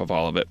profiting off of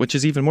all of it, which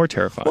is even more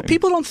terrifying. Well,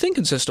 people don't think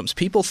in systems.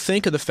 People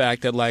think of the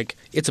fact that,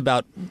 it's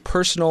about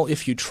personal,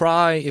 if you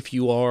try, if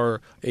you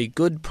are a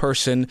good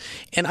person.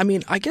 And I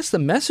mean, I guess the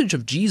message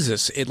of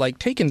Jesus,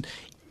 taken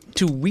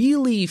to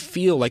really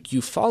feel like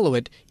you follow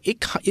it,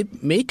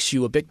 it makes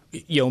you a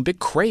bit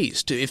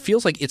crazed. It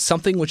feels like it's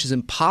something which is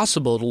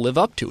impossible to live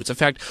up to. It's a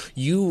fact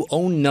you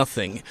own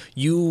nothing.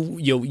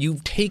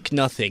 You take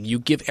nothing. You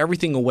give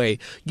everything away.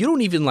 You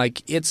don't even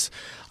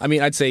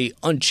I'd say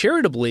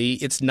uncharitably,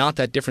 it's not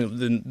that different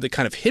than the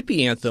kind of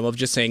hippie anthem of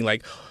just saying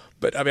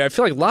but I mean, I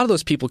feel like a lot of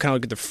those people kind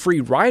of get the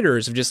free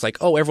riders of just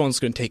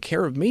everyone's going to take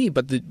care of me.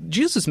 But the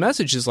Jesus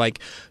message is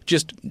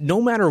just no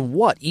matter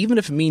what, even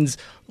if it means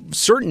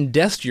certain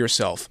death to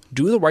yourself,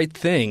 do the right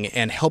thing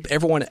and help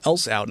everyone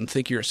else out and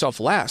think of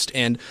yourself last.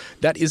 And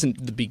that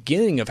isn't the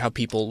beginning of how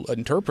people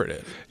interpret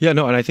it. Yeah,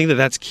 no, and I think that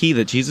that's key,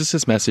 that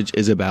Jesus' message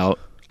is about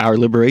our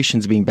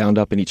liberations being bound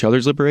up in each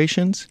other's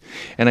liberations.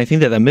 And I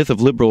think that the myth of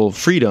liberal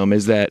freedom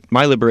is that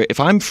if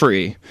I'm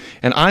free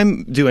and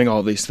I'm doing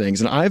all these things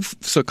and I've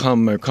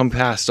succumbed or come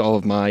past all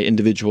of my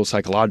individual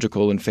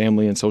psychological and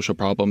family and social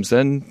problems,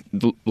 then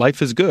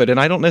life is good.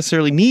 And I don't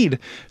necessarily need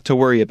to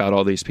worry about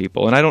all these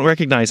people. And I don't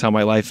recognize how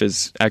my life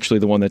is actually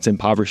the one that's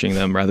impoverishing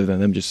them rather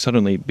than them just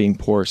suddenly being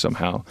poor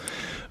somehow.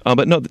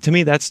 But no, to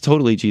me, that's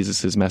totally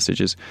Jesus's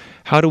message is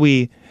how do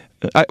we...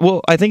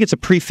 I think it's a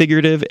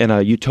prefigurative and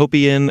a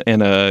utopian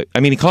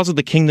he calls it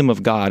the kingdom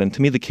of God. And to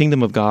me, the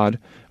kingdom of God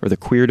or the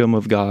queerdom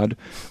of God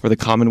or the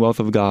commonwealth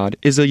of God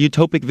is a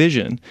utopic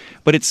vision.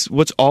 But it's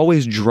what's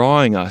always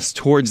drawing us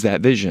towards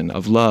that vision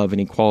of love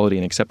and equality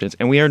and acceptance.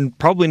 And we are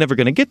probably never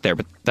going to get there.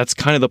 But that's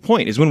kind of the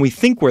point, is when we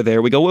think we're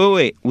there, we go,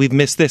 wait, we've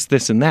missed this,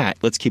 this, and that.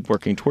 Let's keep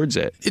working towards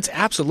it. It's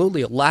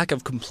absolutely a lack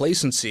of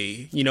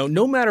complacency.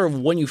 No matter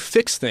when you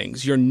fix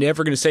things, you're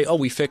never going to say,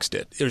 we fixed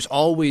it. There's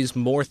always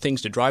more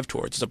things to drive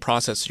towards. It's a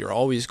process. You're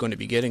always going to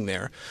be getting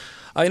there.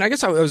 And I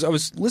guess I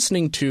was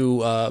listening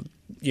to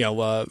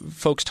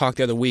folks talk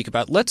the other week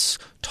about, let's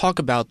talk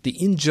about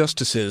the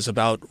injustices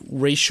about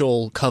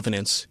racial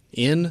covenants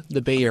in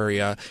the Bay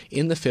Area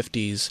in the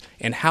 50s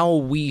and how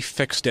we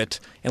fixed it,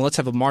 and let's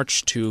have a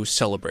march to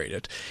celebrate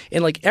it.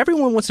 And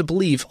everyone wants to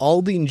believe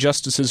all the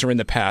injustices are in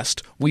the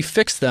past. We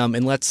fixed them,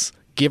 and let's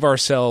give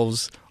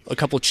ourselves a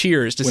couple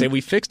cheers to say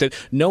we fixed it.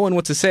 No one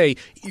wants to say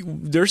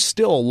there's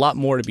still a lot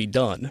more to be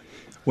done.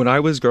 When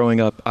I was growing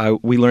up,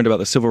 we learned about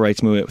the civil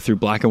rights movement through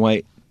black and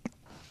white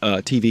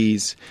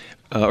TVs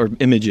or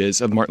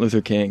images of Martin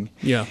Luther King.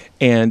 Yeah.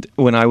 And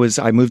when I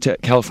moved to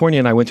California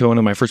and I went to one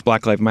of my first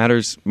Black Lives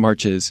Matters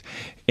marches,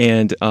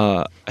 and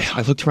I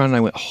looked around and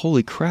I went,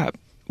 holy crap,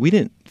 we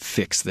didn't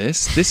fix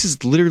this. This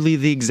is literally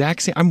the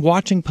exact same. I'm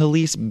watching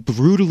police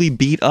brutally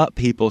beat up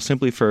people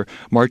simply for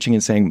marching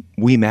and saying,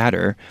 we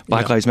matter,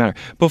 Black Lives Matter.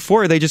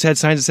 Before, they just had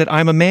signs that said,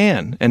 I'm a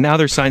man. And now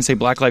their signs say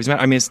Black Lives Matter.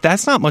 I mean,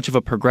 that's not much of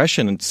a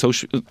progression in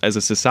as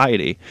a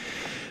society.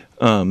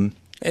 And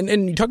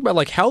you talk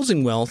about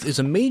housing wealth is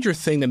a major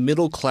thing that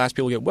middle class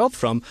people get wealth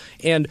from.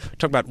 And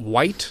talk about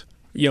white,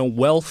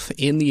 wealth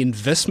in the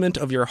investment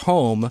of your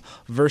home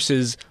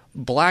versus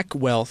black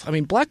wealth. I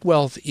mean, black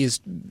wealth is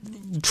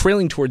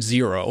trailing towards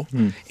zero.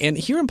 And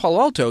here in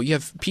Palo Alto, you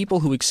have people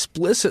who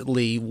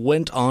explicitly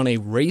went on a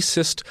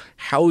racist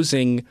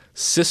housing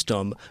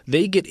system.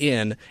 They get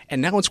in,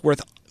 and now it's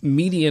worth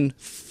median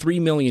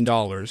 $3 million.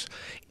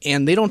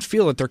 And they don't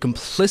feel that they're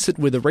complicit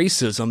with the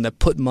racism that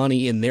put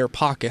money in their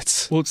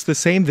pockets. Well, it's the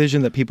same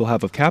vision that people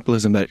have of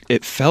capitalism, that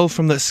it fell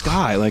from the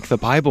sky, like the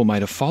Bible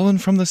might have fallen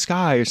from the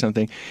sky or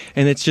something.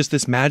 And it's just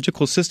this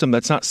magical system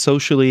that's not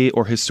socially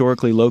or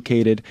historically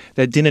located,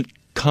 that didn't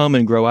come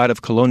and grow out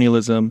of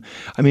colonialism.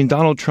 I mean,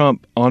 Donald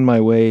Trump, on my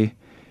way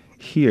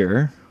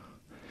here,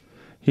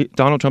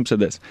 Donald Trump said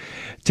this: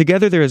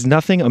 "Together there is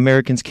nothing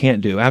Americans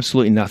can't do,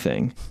 absolutely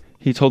nothing."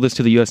 He told this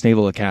to the U.S.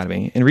 Naval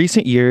Academy. In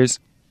recent years,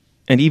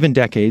 and even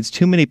decades,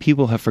 too many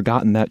people have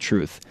forgotten that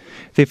truth.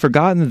 They've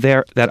forgotten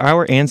that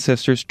our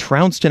ancestors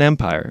trounced an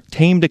empire,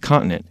 tamed a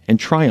continent, and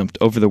triumphed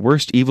over the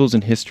worst evils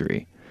in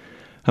history.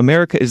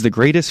 America is the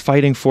greatest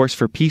fighting force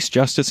for peace,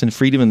 justice, and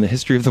freedom in the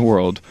history of the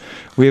world.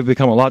 We have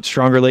become a lot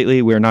stronger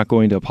lately. We are not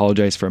going to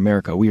apologize for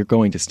America. We are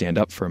going to stand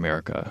up for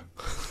America.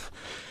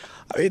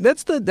 I mean,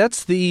 that's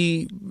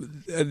the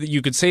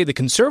you could say the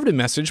conservative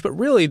message, but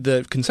really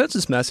the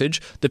consensus message,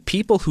 the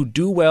people who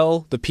do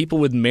well, the people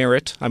with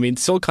merit. I mean,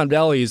 Silicon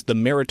Valley is the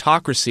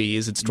meritocracy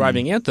is its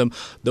driving anthem.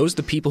 Those are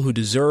the people who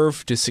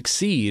deserve to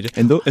succeed.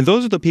 And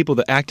those are the people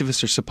that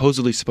activists are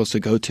supposedly supposed to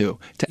go to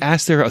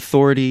ask their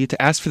authority,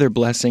 to ask for their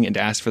blessing, and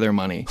to ask for their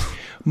money.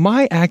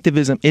 My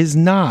activism is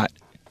not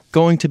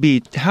going to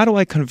be, how do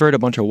I convert a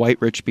bunch of white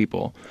rich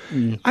people?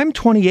 I'm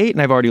 28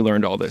 and I've already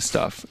learned all this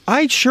stuff.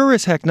 I sure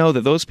as heck know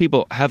that those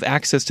people have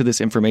access to this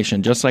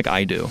information just like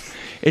I do.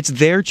 It's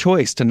their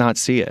choice to not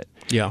see it.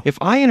 Yeah. If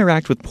I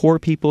interact with poor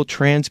people,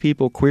 trans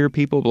people, queer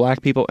people,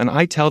 black people, and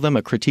I tell them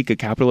a critique of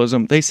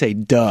capitalism, they say,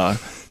 duh,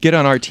 get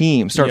on our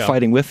team, start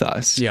fighting with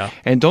us. Yeah.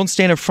 And don't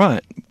stand up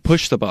front.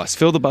 Push the bus,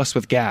 fill the bus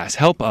with gas,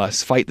 help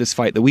us fight this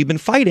fight that we've been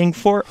fighting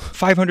for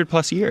 500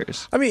 plus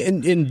years. I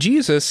mean, in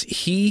Jesus,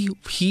 he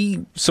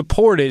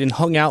supported and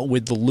hung out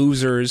with the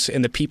losers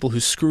and the people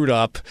who screwed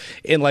up,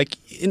 and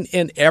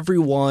and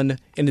everyone,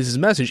 and this is his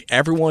message,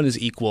 everyone is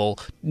equal,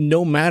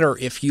 no matter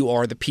if you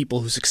are the people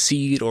who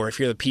succeed or if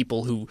you're the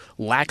people who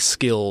lack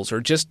skills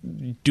or just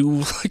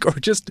or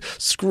just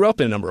screw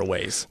up in a number of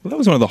ways. Well, that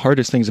was one of the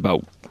hardest things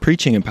about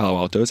preaching in Palo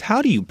Alto is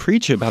how do you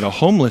preach about a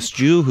homeless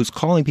Jew who's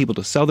calling people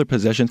to sell their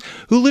possessions,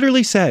 who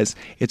literally says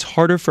it's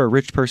harder for a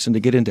rich person to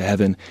get into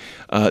heaven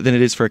than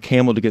it is for a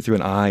camel to get through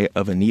an eye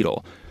of a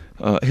needle.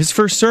 His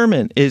first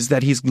sermon is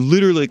that he's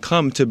literally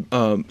come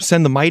to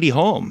send the mighty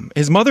home.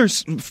 His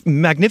mother's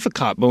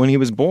Magnificat, but when he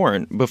was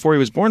born, before he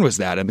was born was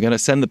that, I'm going to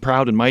send the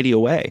proud and mighty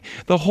away.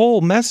 The whole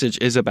message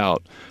is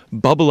about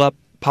bubble up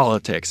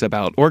politics,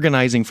 about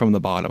organizing from the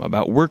bottom,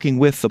 about working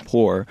with the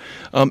poor.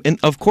 And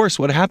of course,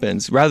 what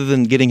happens, rather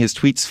than getting his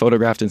tweets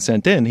photographed and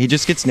sent in, he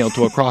just gets nailed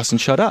to a cross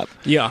and shut up.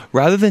 Yeah.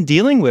 Rather than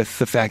dealing with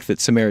the fact that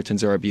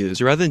Samaritans are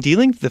abused, rather than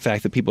dealing with the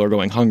fact that people are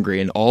going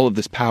hungry and all of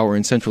this power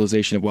and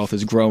centralization of wealth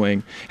is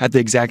growing at the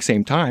exact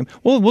same time,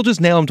 well, we'll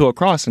just nail him to a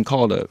cross and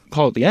call it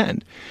the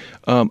end.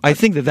 I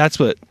think that's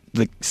what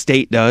the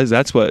state does.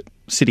 That's what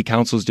city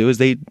councils do, is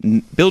they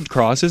build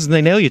crosses and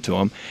they nail you to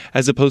them,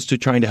 as opposed to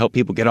trying to help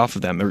people get off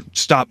of them or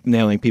stop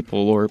nailing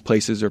people or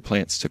places or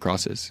plants to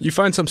crosses. You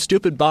find some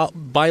stupid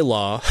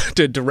bylaw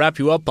to wrap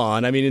you up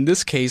on. I mean, in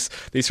this case,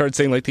 they started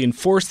saying they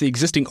enforce the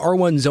existing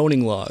R1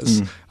 zoning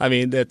laws. I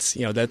mean, that's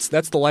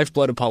the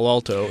lifeblood of Palo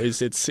Alto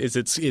is it's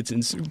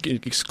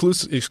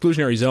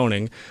exclusionary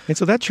zoning. And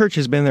so that church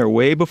has been there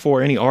way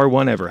before any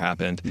R1 ever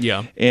happened.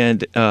 Yeah.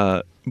 And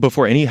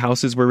before any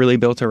houses were really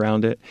built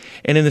around it.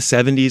 And in the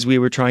 70s, we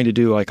were trying to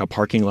do like a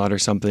parking lot or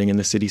something, and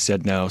the city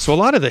said no. So a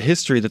lot of the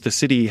history that the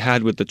city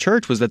had with the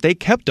church was that they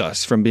kept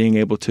us from being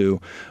able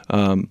to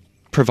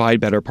provide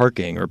better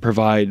parking or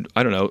provide,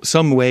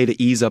 some way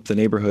to ease up the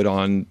neighborhood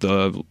on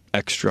the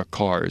extra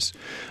cars.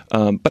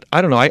 But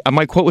I don't know.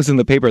 My quote was in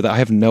the paper that I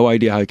have no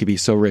idea how you could be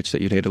so rich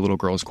that you'd hate a little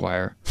girls'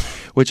 choir,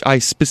 which I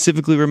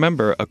specifically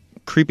remember a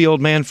creepy old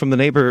man from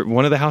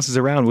one of the houses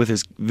around with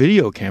his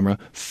video camera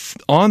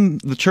on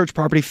the church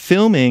property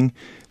filming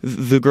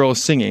the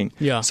girls singing,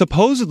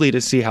 supposedly to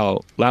see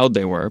how loud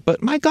they were.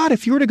 But my God,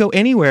 if you were to go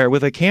anywhere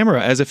with a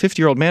camera as a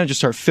 50-year-old man and just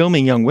start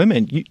filming young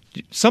women,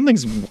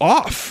 something's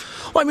off.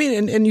 Well, I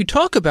mean, and you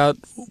talk about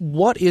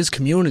what is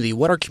community,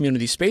 what are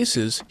community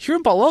spaces. Here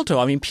in Palo Alto,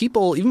 I mean,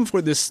 people, even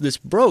before this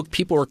broke,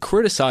 people were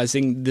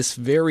criticizing this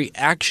very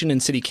action in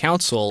city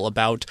council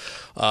about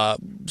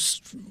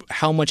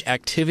how much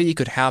activity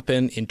could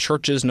happen in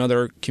churches and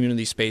other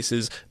community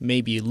spaces,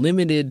 maybe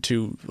limited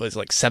to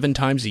 7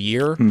 times a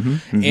year.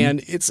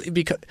 And it's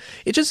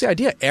just the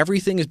idea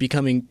everything is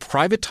becoming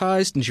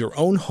privatized into your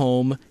own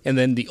home, and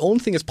then the only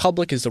thing that's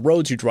public is the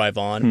roads you drive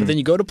on. But then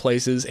you go to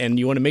places and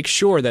you want to make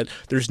sure that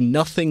there's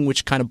nothing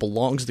which kind of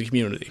belongs to the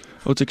community.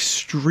 Well, it's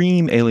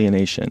extreme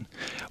alienation.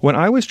 When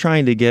I was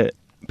trying to get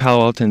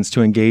Palo Altans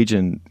to engage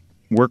and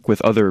work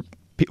with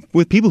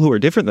with people who are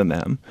different than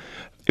them,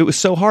 it was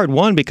so hard,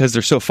 one, because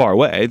they're so far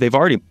away. They've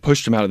already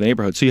pushed them out of the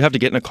neighborhood, so you have to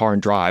get in a car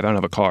and drive. I don't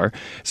have a car,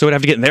 so I'd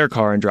have to get in their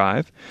car and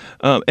drive.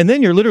 And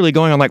then you're literally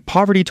going on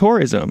poverty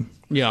tourism.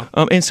 Yeah.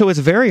 And so it's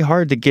very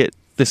hard to get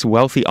this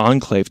wealthy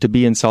enclave to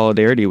be in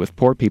solidarity with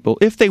poor people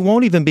if they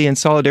won't even be in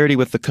solidarity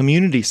with the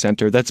community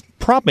center that's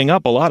propping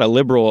up a lot of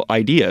liberal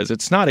ideas?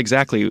 It's not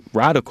exactly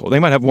radical. They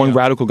might have one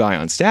radical guy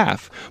on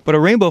staff, but a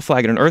rainbow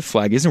flag and an earth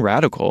flag isn't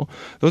radical.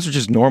 Those are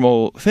just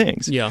normal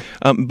things. Yeah.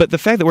 But the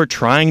fact that we're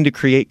trying to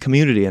create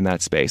community in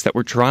that space, that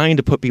we're trying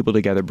to put people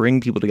together,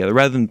 bring people together,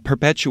 rather than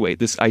perpetuate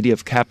this idea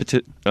of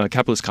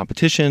capitalist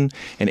competition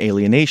and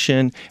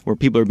alienation, where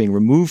people are being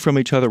removed from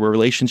each other, where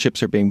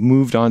relationships are being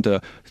moved onto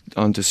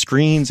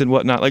screens and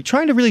whatnot, like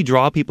trying to really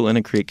draw people in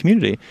and create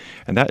community.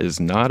 And that is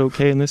not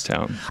okay in this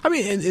town. I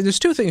mean, and there's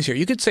two things here.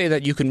 You could say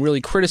that you can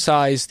really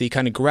criticize the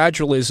kind of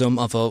gradualism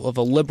of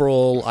a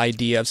liberal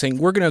idea of saying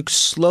we're going to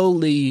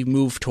slowly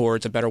move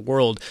towards a better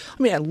world.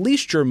 I mean, at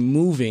least you're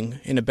moving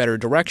in a better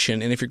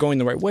direction. And if you're going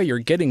the right way, you're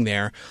getting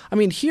there. I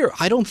mean, here,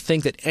 I don't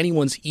think that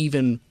anyone's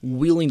even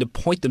willing to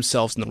point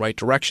themselves in the right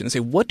direction and say,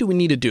 what do we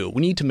need to do?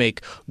 We need to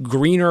make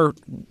greener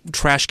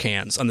trash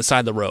cans on the side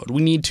of the road.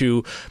 We need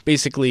to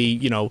basically,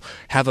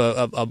 have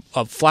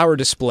a flower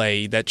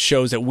display that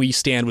shows that we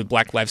stand with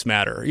Black Lives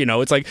Matter.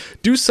 It's like,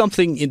 do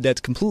something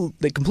that's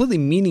completely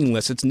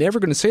meaningless. It's never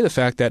going to say the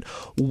fact that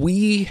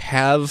we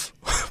have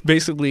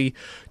basically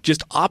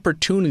just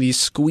opportunities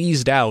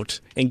squeezed out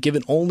and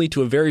given only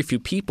to a very few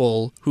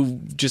people who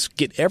just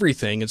get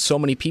everything, and so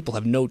many people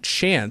have no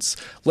chance.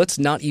 Let's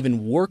not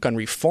even work on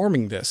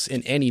reforming this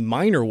in any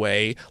minor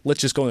way.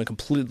 Let's just go in a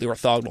completely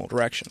orthogonal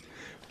direction.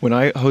 When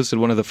I hosted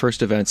one of the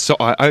first events, so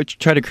I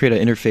try to create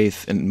an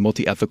interfaith and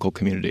multi-ethical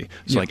community.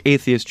 So like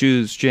atheists,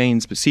 Jews,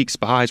 Jains, Sikhs,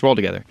 Baha'is, we're all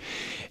together.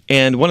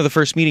 And one of the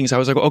first meetings, I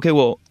was like, okay,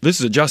 well, this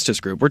is a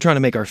justice group. We're trying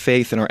to make our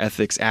faith and our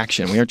ethics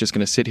action. We aren't just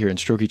going to sit here and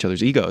stroke each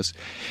other's egos.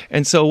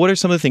 And so what are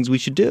some of the things we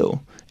should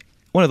do?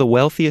 One of the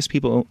wealthiest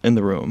people in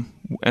the room,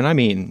 and I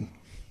mean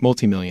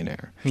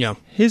multimillionaire,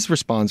 his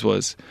response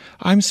was,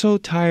 I'm so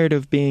tired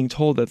of being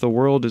told that the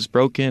world is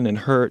broken and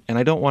hurt, and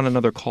I don't want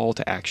another call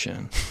to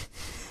action.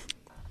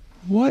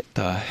 What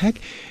the heck?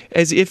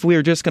 As if we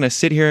were just going to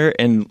sit here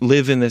and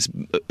live in this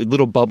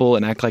little bubble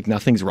and act like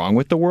nothing's wrong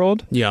with the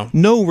world. Yeah.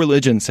 No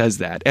religion says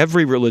that.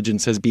 Every religion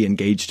says be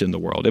engaged in the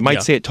world. It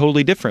might say it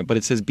totally different, but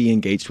it says be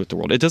engaged with the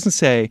world. It doesn't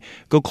say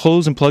go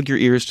close and plug your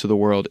ears to the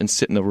world and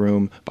sit in the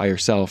room by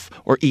yourself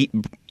or eat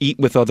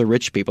with other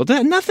rich people. That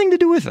had nothing to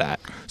do with that.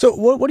 So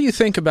what do you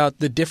think about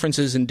the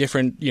differences in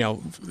different,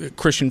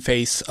 Christian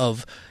faiths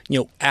of,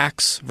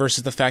 acts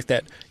versus the fact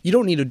that you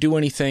don't need to do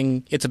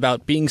anything. It's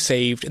about being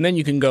saved, and then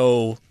you can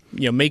go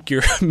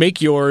make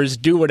yours,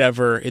 do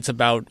whatever. It's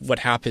about what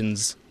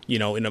happens,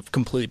 in a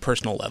completely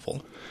personal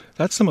level.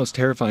 That's the most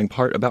terrifying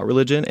part about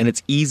religion, and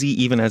it's easy,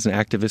 even as an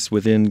activist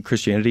within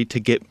Christianity, to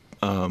get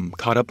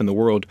caught up in the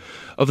world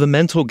of the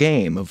mental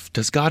game of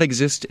does God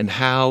exist and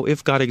how?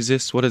 If God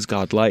exists, what is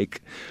God like?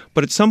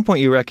 But at some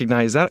point you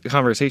recognize that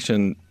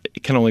conversation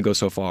can only go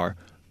so far.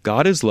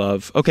 God is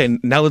love. Okay,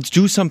 now let's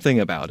do something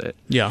about it.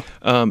 Yeah.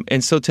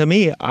 And so to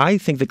me, I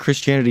think that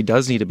Christianity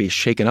does need to be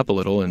shaken up a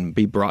little and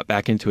be brought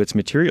back into its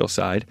material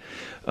side.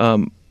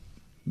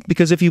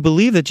 Because if you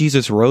believe that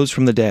Jesus rose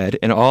from the dead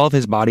and all of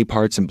his body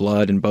parts and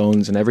blood and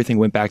bones and everything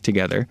went back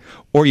together,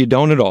 or you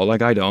don't at all,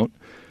 like I don't,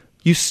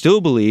 you still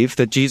believe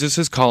that Jesus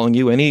is calling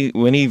you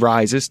when he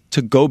rises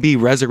to go be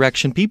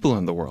resurrection people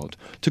in the world,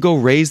 to go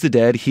raise the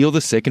dead, heal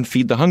the sick, and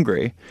feed the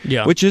hungry,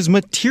 which is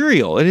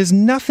material. It has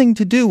nothing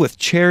to do with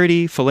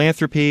charity,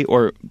 philanthropy,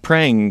 or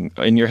praying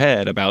in your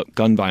head about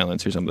gun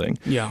violence or something.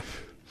 Yeah.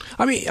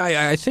 I mean,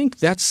 I think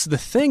that's the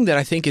thing that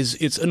I think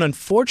it's an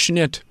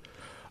unfortunate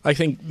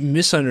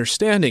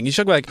misunderstanding. You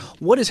talk about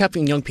what is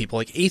happening in young people.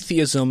 Like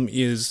atheism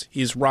is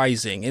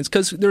rising. It's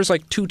because there's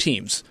two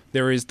teams.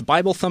 There is the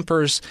Bible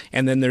thumpers,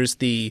 and then there's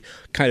the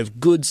kind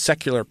of good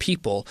secular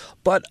people.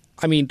 But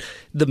I mean,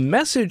 the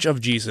message of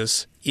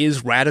Jesus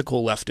is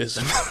radical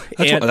leftism.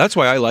 That's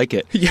why I like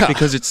it. Yeah.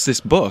 Because it's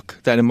this book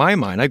that, in my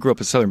mind, I grew up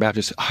a Southern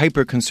Baptist,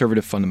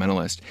 hyper-conservative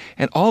fundamentalist.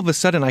 And all of a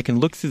sudden, I can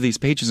look through these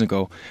pages and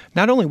go,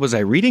 not only was I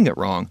reading it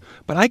wrong,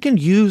 but I can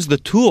use the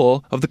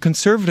tool of the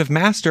conservative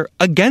master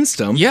against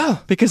them. Yeah.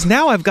 Because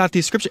now I've got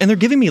these scriptures, and they're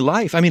giving me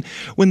life. I mean,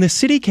 when the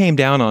city came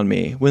down on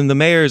me, when the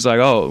mayor's like,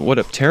 oh, what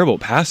a terrible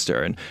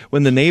pastor, and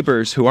when the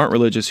neighbors who aren't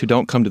religious, who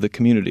don't come to the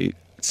community,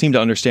 seem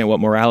to understand what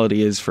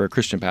morality is for a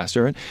Christian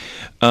pastor.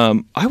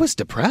 I was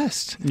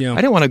depressed. Yeah. I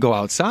didn't want to go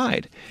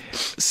outside.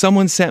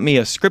 Someone sent me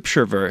a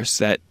scripture verse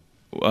that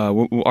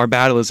our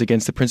battle is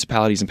against the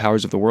principalities and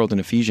powers of the world in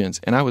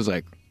Ephesians. And I was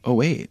like, oh,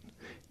 wait,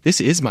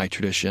 this is my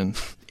tradition.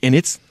 And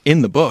it's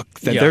in the book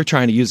that they're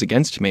trying to use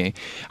against me.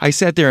 I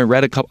sat there and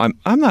read a couple.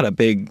 I'm not a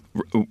big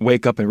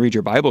wake up and read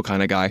your Bible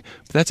kind of guy,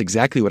 but that's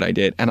exactly what I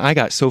did. And I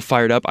got so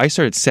fired up, I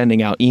started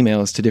sending out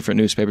emails to different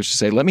newspapers to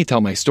say, let me tell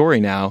my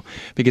story now,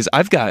 because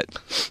I've got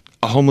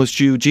a homeless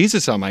Jew,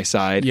 Jesus, on my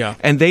side,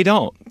 and they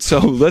don't. So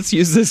let's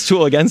use this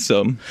tool against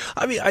them.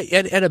 I mean,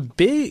 at a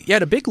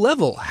big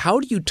level, how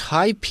do you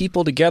tie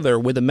people together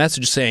with a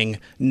message saying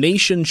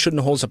nation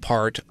shouldn't hold us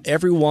apart,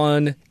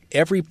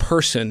 every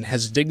person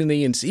has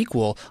dignity and is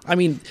equal? I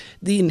mean,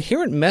 the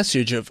inherent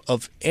message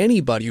of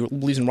anybody who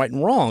believes in right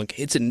and wrong,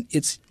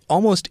 it's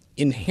almost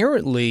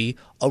inherently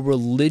a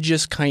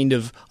religious kind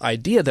of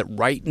idea that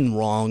right and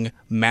wrong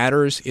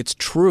matters. It's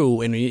true,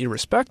 and we need to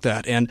respect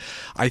that. And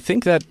I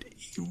think that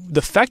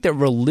the fact that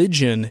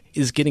religion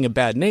is getting a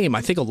bad name,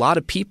 I think a lot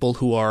of people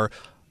who are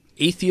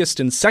atheist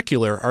and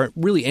secular aren't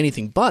really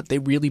anything but. They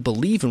really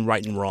believe in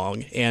right and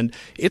wrong. And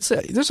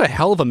there's a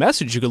hell of a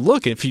message you could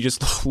look at if you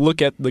just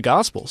look at the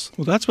Gospels.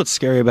 Well, that's what's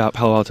scary about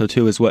Palo Alto,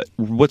 too, is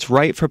what's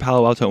right for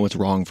Palo Alto and what's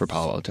wrong for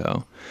Palo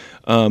Alto.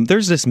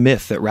 There's this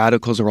myth that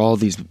radicals are all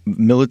these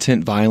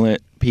militant,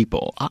 violent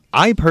people.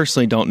 I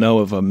personally don't know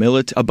of a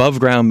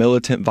above-ground,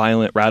 militant,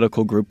 violent,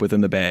 radical group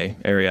within the Bay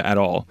Area at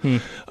all.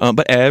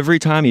 But every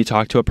time you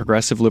talk to a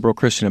progressive liberal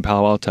Christian in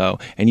Palo Alto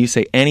and you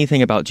say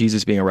anything about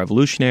Jesus being a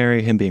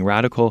revolutionary, him being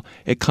radical,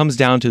 it comes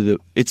down to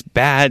it's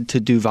bad to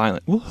do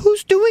violence. Well,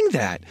 who's doing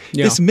that?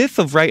 Yeah. This myth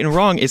of right and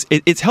wrong,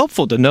 it's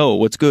helpful to know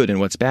what's good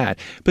and what's bad.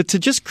 But to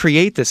just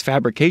create this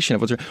fabrication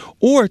of what's wrong,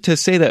 or to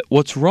say that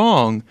what's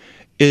wrong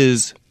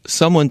is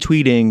someone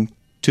tweeting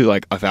to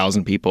like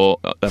 1,000 people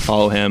that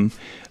follow him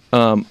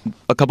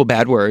a couple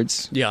bad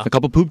words, a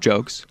couple poop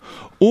jokes,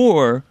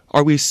 or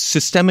are we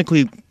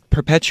systemically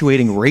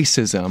perpetuating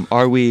racism?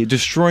 Are we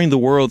destroying the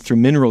world through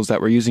minerals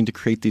that we're using to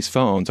create these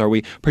phones? Are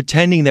we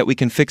pretending that we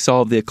can fix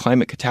all of the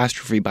climate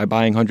catastrophe by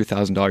buying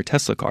 $100,000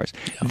 Tesla cars?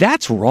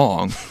 That's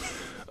wrong.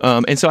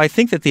 And so I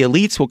think that the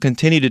elites will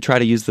continue to try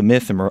to use the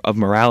myth of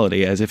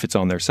morality as if it's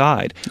on their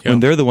side when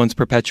they're the ones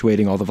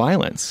perpetuating all the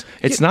violence.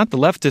 It's not the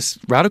leftist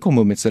radical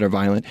movements that are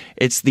violent.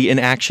 It's the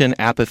inaction,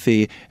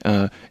 apathy,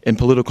 and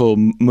political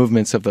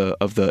movements of the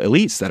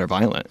elites that are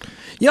violent.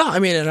 Yeah, I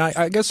mean, and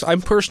I guess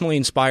I'm personally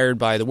inspired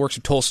by the works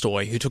of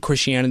Tolstoy, who took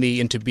Christianity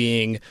into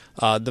being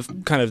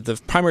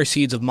the primary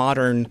seeds of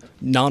modern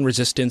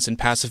non-resistance and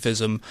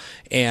pacifism,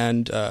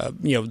 and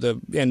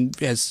and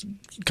has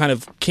kind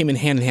of came in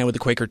hand with the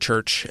Quaker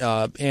Church.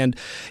 And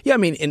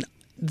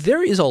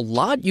there is a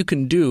lot you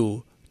can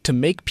do to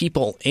make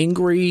people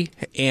angry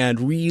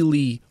and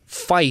really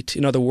fight,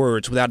 in other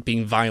words, without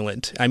being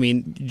violent. I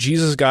mean,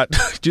 Jesus got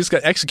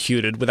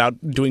executed without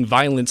doing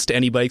violence to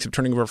anybody except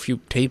turning over a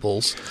few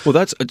tables. Well,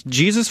 that's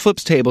Jesus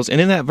flips tables,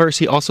 and in that verse,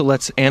 he also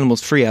lets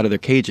animals free out of their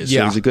cages.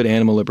 So he's a good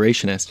animal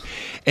liberationist.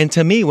 And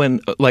to me, when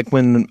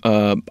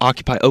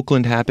Occupy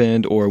Oakland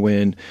happened, or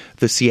when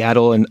the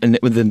Seattle and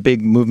the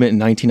big movement in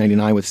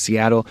 1999 with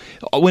Seattle,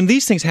 when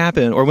these things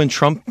happen, or when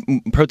Trump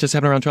protests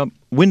happen around Trump,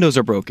 windows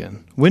are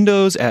broken.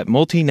 Windows at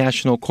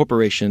multinational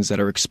corporations that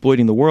are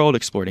exploiting the world,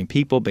 exploiting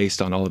people, based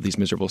on all of these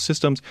miserable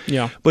systems.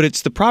 Yeah. But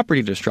it's the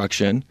property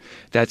destruction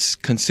that's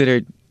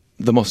considered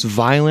the most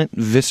violent,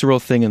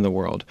 visceral thing in the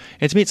world.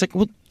 And to me, it's like,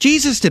 well,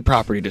 Jesus did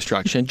property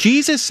destruction.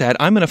 Jesus said,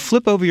 I'm going to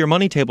flip over your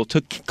money table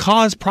to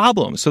cause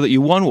problems so that you,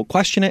 one, will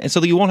question it, and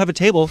so that you won't have a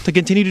table to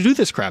continue to do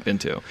this crap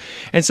into.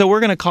 And so we're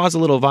going to cause a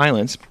little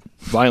violence.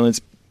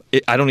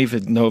 I don't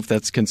even know if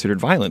that's considered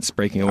violence,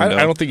 breaking a window.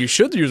 I don't think you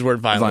should use the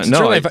word violence.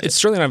 It's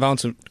certainly not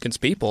violence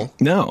against people.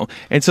 No.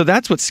 And so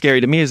that's what's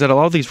scary to me, is that a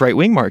lot of these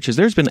right-wing marches,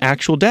 there's been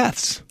actual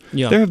deaths.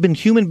 Yeah. There have been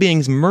human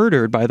beings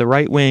murdered by the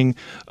right wing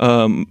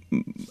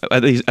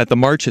at the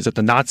marches, at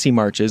the Nazi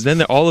marches.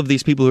 Then all of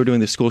these people who are doing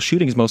the school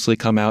shootings mostly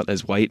come out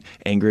as white,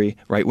 angry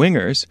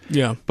right-wingers.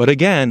 Yeah. But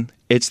again,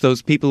 it's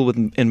those people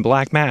in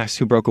black masks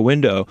who broke a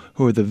window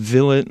who are the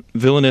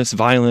villainous,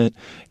 violent,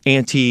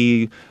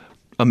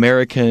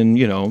 anti-American,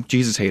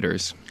 Jesus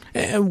haters.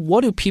 And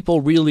what do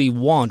people really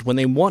want? When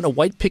they want a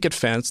white picket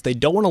fence, they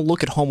don't want to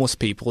look at homeless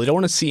people. They don't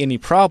want to see any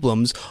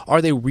problems. Are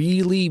they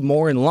really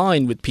more in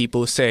line with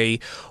people who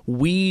say,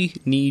 we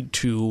need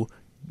to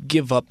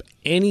give up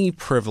any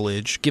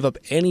privilege, give up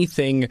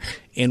anything,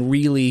 and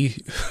really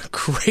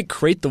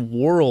create the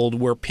world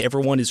where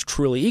everyone is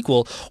truly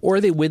equal? Or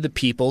are they with the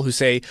people who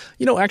say,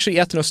 actually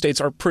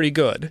ethno-states are pretty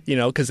good,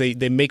 because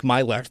they make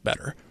my life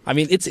better? I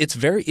mean, it's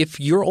very, if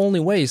your only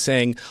way is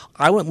saying,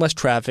 I want less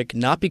traffic,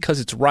 not because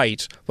it's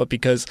right, but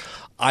because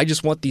I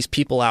just want these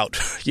people out,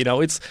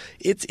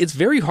 it's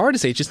very hard to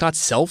say. It's just not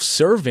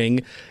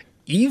self-serving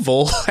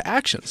evil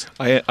actions.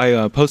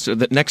 I posted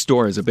that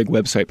Nextdoor is a big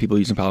website people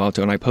use in Palo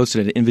Alto, and I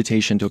posted an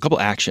invitation to a couple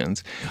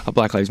actions: a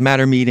Black Lives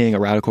Matter meeting, a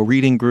radical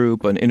reading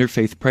group, an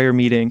interfaith prayer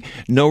meeting.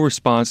 No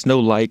response, no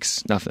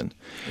likes, nothing.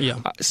 Yeah.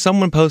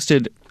 Someone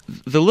posted,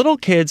 the little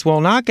kids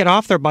will not get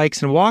off their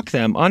bikes and walk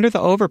them under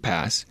the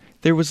overpass.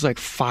 There was like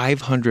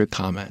 500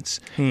 comments.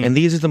 And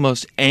these are the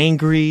most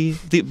angry.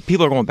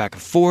 People are going back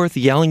and forth,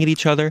 yelling at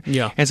each other.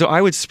 Yeah. And so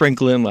I would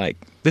sprinkle in like,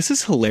 this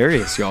is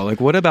hilarious, y'all.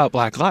 Like, what about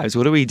Black lives?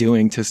 What are we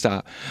doing to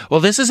stop? Well,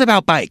 this is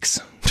about bikes.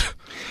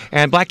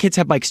 And black kids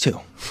have bikes too.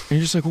 And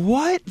you're just like,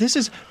 what? This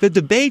is the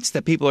debates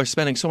that people are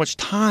spending so much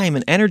time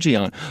and energy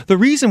on. The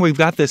reason we've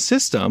got this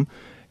system,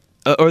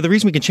 or the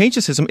reason we can change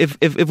the system,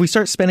 if we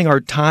start spending our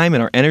time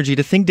and our energy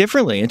to think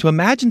differently and to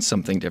imagine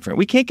something different.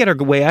 We can't get our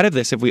way out of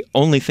this if we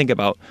only think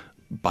about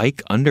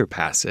bike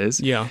underpasses.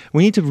 Yeah.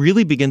 We need to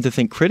really begin to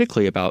think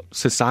critically about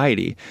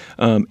society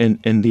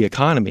and the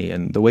economy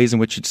and the ways in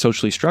which it's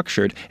socially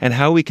structured and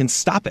how we can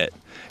stop it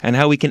and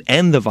how we can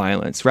end the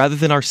violence. Rather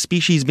than our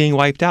species being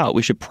wiped out,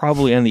 we should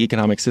probably end the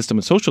economic system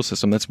and social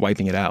system that's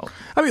wiping it out.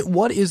 I mean,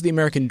 what is the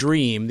American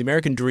dream? The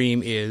American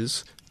dream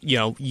is,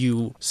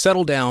 you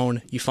settle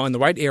down, you find the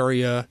right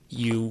area,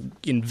 you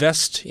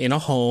invest in a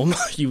home,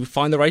 you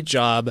find the right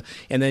job,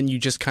 and then you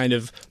just kind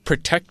of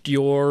protect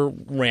your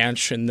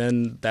ranch, and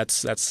then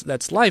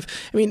that's life.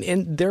 I mean,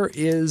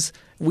 and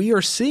we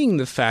are seeing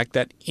the fact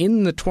that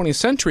in the 20th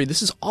century, this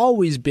has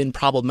always been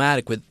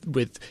problematic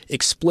with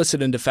explicit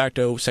and de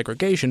facto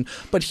segregation.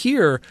 But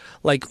here,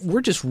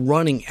 we're just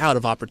running out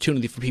of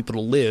opportunity for people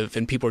to live,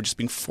 and people are just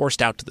being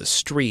forced out to the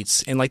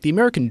streets. And the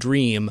American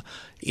dream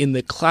in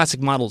the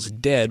classic model is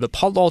dead, but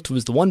Palo Alto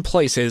is the one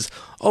place is,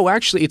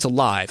 actually it's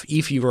alive.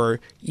 If you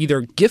are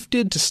either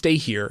gifted to stay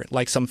here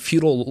like some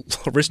feudal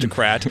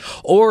aristocrat,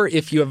 or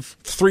if you have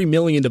 $3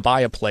 million to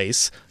buy a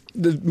place,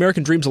 the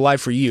American dream's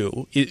alive for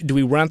you. Do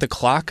we run out the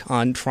clock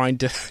on trying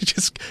to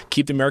just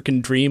keep the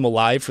American dream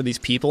alive for these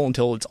people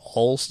until it's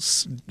all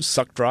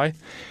sucked dry?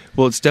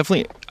 Well, it's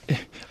definitely...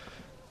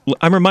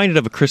 I'm reminded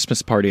of a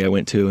Christmas party I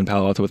went to in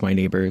Palo Alto with my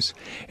neighbors,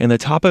 and the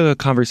topic of the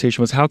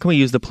conversation was, how can we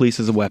use the police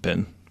as a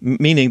weapon?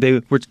 Meaning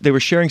they were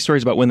sharing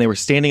stories about when they were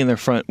standing in their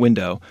front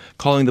window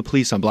calling the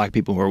police on black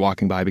people who were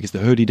walking by because the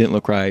hoodie didn't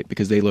look right,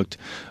 because they looked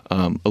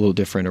a little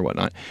different or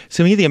whatnot.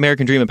 So to me, the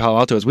American dream in Palo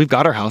Alto is we've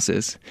got our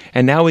houses,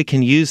 and now we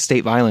can use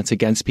state violence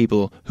against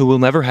people who will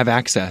never have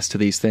access to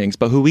these things,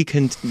 but who we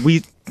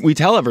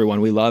tell everyone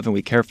we love and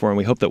we care for, and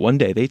we hope that one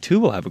day they too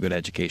will have a good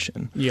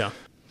education. Yeah.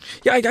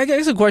 Yeah, I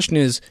guess the question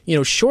is,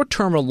 short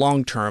term or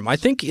long term. I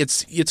think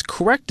it's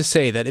correct to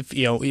say that if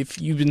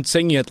you've been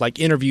saying it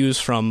interviews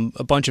from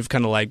a bunch of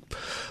kind of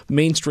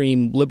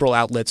mainstream liberal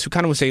outlets who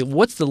kind of would say,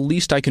 what's the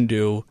least I can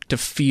do to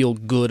feel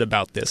good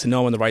about this and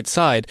know I'm on the right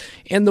side?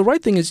 And the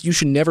right thing is you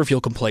should never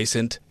feel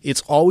complacent.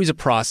 It's always a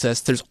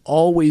process. There's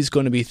always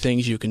going to be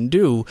things you can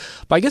do.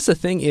 But I guess the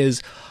thing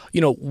is,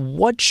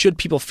 what should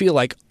people feel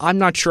like? I'm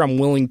not sure I'm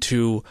willing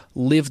to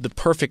live the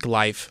perfect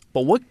life,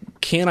 but what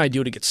can I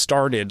do to get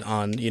started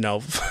on,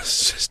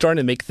 starting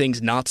to make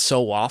things not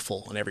so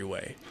awful in every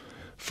way?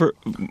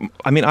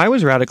 I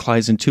was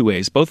radicalized in two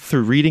ways, both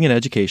through reading and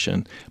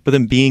education, but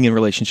then being in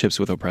relationships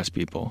with oppressed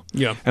people.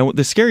 Yeah. And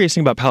the scariest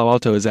thing about Palo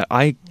Alto is that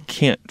I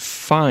can't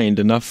find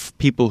enough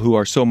people who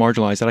are so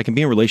marginalized that I can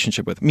be in a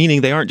relationship with,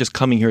 meaning they aren't just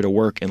coming here to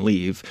work and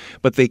leave,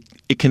 but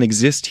it can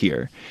exist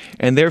here.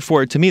 And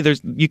therefore, to me,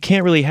 you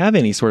can't really have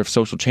any sort of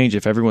social change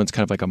if everyone's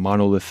kind of like a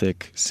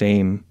monolithic,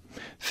 same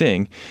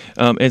thing.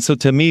 And so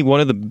to me, one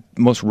of the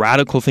most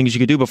radical things you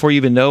could do before you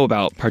even know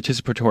about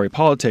participatory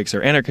politics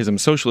or anarchism,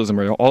 socialism,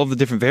 or all of the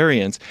different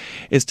variants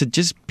is to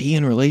just be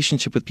in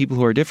relationship with people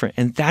who are different.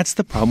 And that's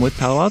the problem with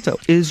Palo Alto,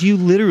 is you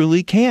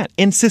literally can't.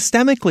 And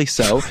systemically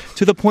so,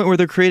 to the point where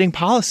they're creating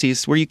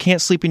policies where you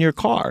can't sleep in your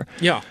car.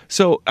 Yeah.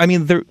 So,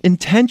 they're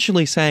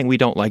intentionally saying we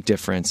don't like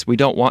difference, we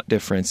don't want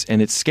difference,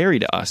 and it's scary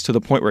to us, to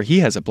the point where he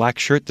has a black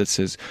shirt that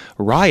says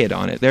riot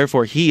on it.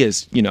 Therefore, he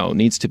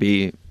needs to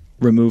be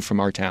removed from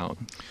our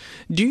town.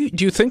 Do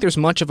you think there's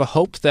much of a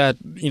hope that,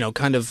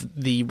 kind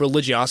of the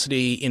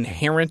religiosity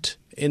inherent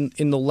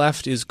in the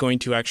left is going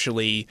to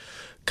actually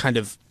kind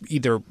of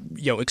either,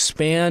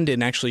 expand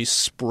and actually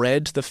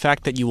spread the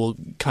fact that you will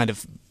kind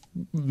of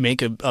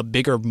make a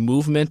bigger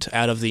movement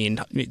out of the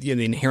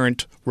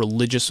inherent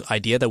religious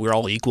idea that we're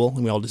all equal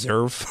and we all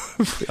deserve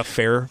a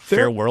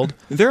fair world?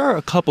 There are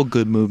a couple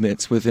good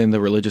movements within the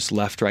religious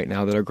left right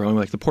now that are growing.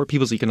 Like the Poor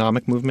People's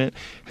Economic Movement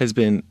has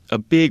been a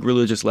big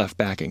religious left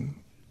backing.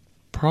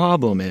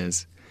 Problem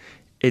is,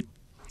 it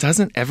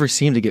doesn't ever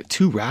seem to get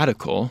too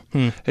radical.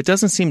 It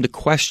doesn't seem to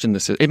question the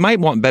system. It might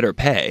want better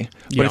pay,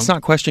 but it's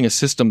not questioning a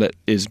system that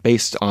is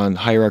based on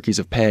hierarchies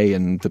of pay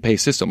and the pay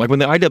system. Like when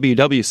the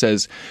IWW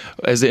says,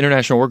 as the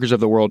International Workers of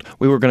the World,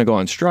 we were going to go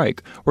on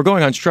strike, we're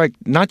going on strike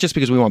not just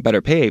because we want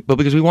better pay, but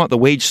because we want the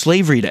wage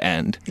slavery to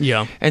end.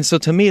 Yeah. And so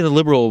to me, the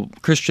liberal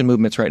Christian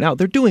movements right now,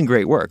 they're doing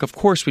great work. Of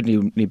course we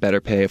need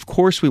better pay. Of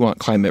course we want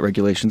climate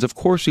regulations. Of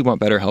course we want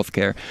better health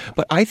care.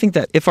 But I think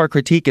that if our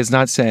critique is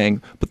not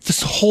saying, but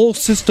this whole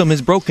system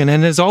is broken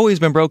and has always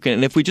been broken,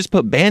 and if we just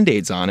put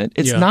Band-Aids on it,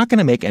 it's not going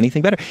to make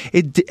anything better.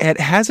 It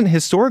hasn't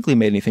historically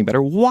made anything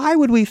better. Why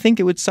would we think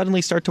it would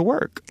suddenly start to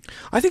work?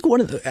 I think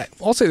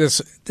I'll say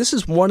this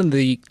is one of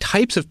the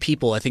types of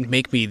people I think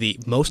make me the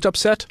most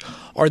upset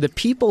are the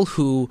people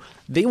who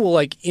they will,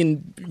 like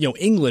in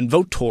England,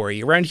 vote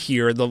Tory. Around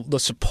here, they'll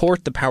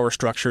support the power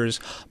structures,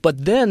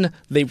 but then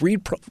they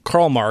read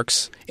Karl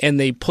Marx and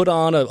they put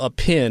on a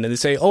pin and they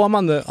say, "Oh, I'm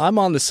on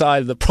the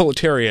side of the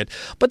proletariat,"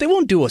 but they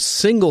won't do a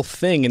single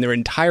thing in their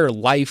entire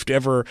life to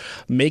ever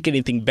make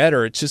anything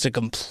better. It's just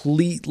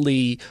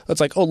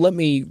it's like, "Oh, let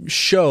me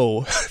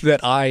show that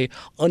I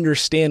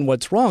understand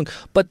what's wrong,"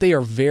 but they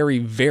are very,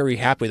 very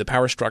happy with the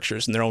power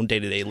structures in their own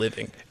day-to-day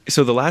living.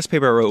 So the last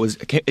paper I wrote was,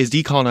 is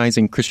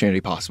decolonizing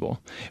Christianity possible?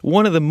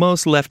 One of the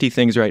most lefty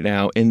things right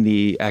now in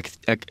the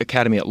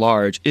academy at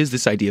large is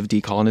this idea of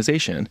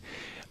decolonization.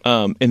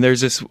 And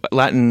there's this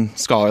Latin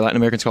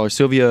American scholar,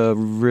 Silvia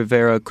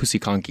Rivera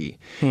Cusicanqui,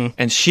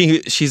 and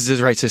she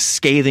writes a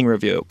scathing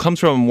review. Comes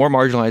from a more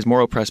marginalized,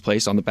 more oppressed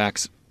place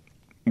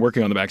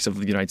working on the backs of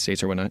the United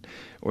States or whatnot,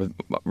 or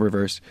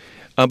reverse.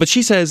 But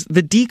she says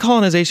the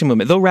decolonization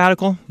movement, though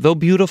radical, though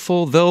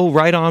beautiful, though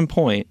right on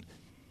point,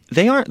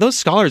 those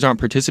scholars aren't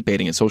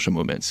participating in social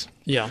movements.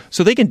 Yeah.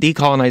 So they can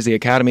decolonize the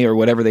academy or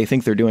whatever they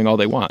think they're doing all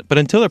they want. But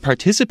until they're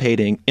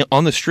participating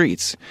on the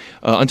streets,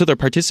 until they're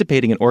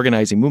participating in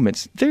organizing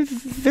movements, their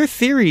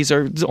theories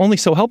are only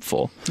so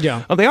helpful.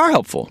 Yeah. They are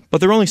helpful,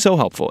 but they're only so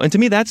helpful. And to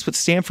me, that's what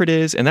Stanford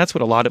is, and that's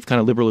what a lot of kind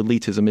of liberal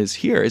elitism is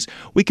here, is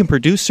we can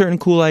produce certain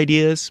cool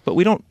ideas, but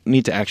we don't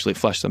need to actually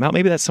flesh them out.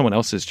 Maybe that's someone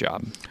else's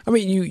job. I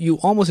mean, you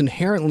almost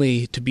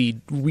inherently, to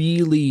be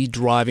really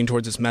driving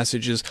towards this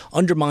message, is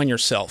undermine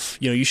yourself.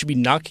 You should be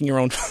knocking your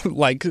own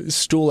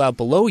stool out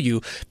below you,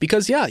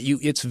 because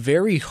it's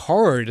very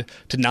hard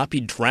to not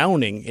be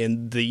drowning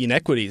in the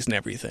inequities and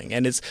everything.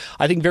 And it's,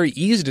 I think, very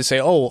easy to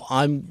say, oh,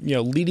 I'm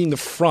leading the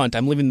front,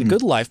 I'm living the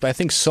good life, but I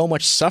think so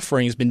much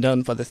suffering has been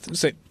done by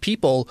the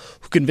people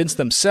who convince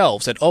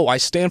themselves that, oh, I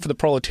stand for the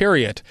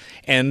proletariat,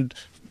 and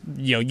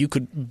you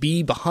could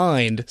be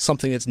behind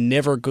something that's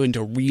never going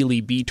to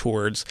really be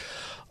towards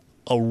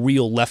a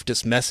real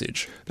leftist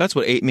message. That's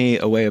what ate me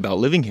away about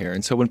living here.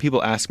 And so when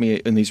people ask me,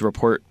 in these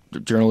report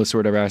journalists or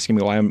whatever, asking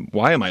me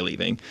why am I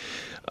leaving,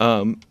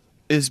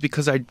 is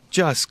because I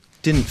just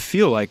didn't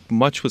feel like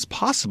much was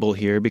possible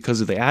here because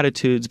of the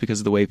attitudes, because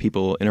of the way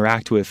people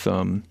interact with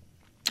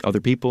other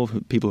people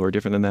who are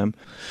different than them.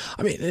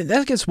 I mean,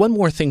 that gets one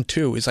more thing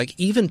too, is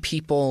even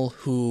people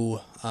who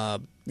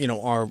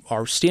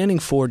are standing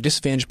for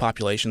disadvantaged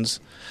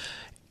populations.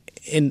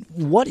 And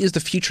what is the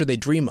future they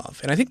dream of?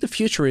 And I think the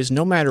future is,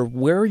 no matter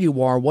where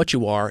you are, what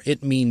you are,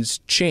 it means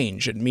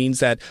change. It means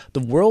that the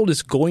world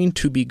is going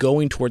to be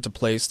going towards a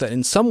place that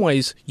in some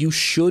ways you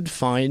should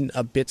find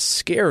a bit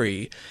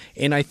scary.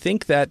 And I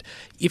think that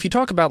if you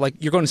talk about,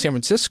 you're going to San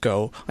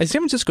Francisco, San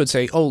Francisco would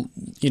say, oh,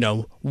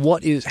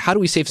 how do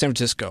we save San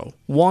Francisco?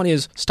 One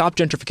is stop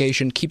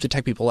gentrification, keep the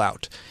tech people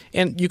out.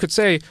 And you could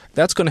say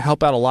that's going to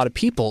help out a lot of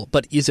people,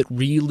 but is it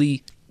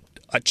really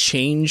a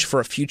change for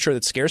a future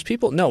that scares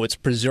people? No, it's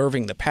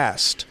preserving the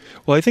past.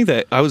 Well, I think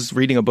that I was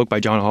reading a book by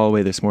John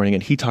Holloway this morning,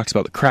 and he talks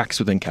about the cracks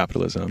within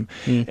capitalism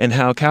and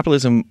how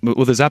capitalism, the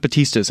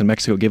Zapatistas in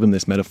Mexico give him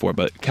this metaphor,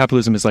 but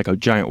capitalism is like a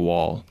giant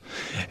wall.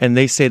 And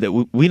they say that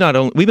we've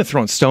been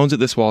throwing stones at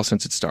this wall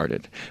since it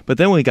started. But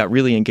then when we got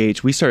really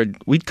engaged,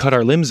 we'd cut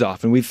our limbs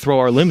off and we'd throw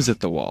our limbs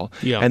at the wall.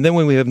 Yeah. And then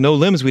when we have no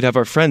limbs, we'd have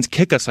our friends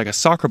kick us like a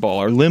soccer ball,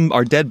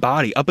 our dead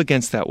body up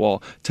against that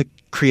wall to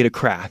create a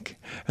crack.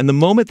 And the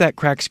moment that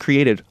crack's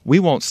created, we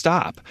won't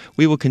stop.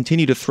 We will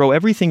continue to throw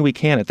everything we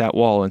can at that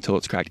wall until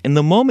it's cracked. And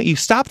the moment you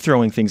stop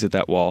throwing things at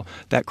that wall,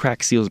 that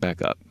crack seals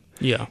back up.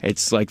 Yeah.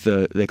 It's like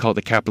they call it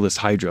the capitalist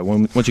hydra.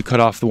 Once you cut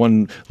off the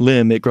one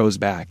limb, it grows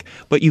back.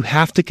 But you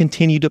have to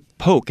continue to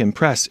poke and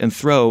press and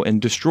throw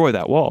and destroy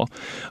that wall.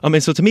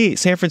 And so to me,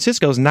 San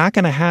Francisco is not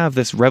going to have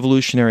this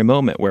revolutionary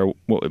moment where,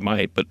 well, it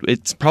might, but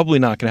it's probably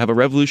not going to have a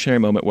revolutionary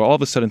moment where all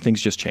of a sudden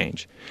things just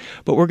change.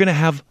 But we're going to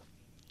have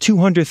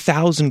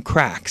 200,000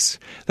 cracks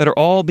that are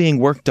all being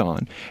worked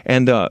on.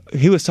 And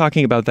he was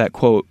talking about that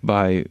quote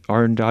by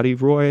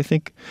Arundhati Roy, I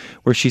think,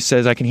 where she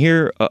says, I can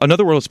hear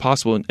another world is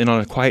possible, and on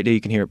a quiet day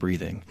you can hear it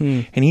breathing.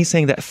 And he's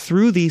saying that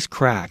through these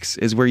cracks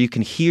is where you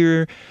can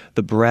hear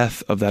the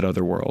breath of that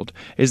other world,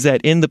 is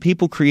that in the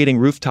people creating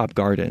rooftop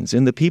gardens,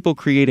 in the people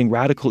creating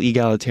radical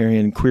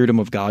egalitarian queerdom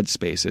of God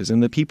spaces,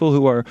 in the people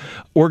who are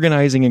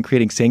organizing and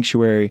creating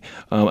sanctuary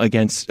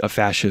against a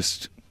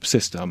fascist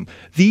system.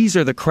 These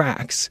are the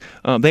cracks.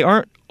 They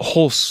aren't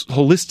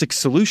holistic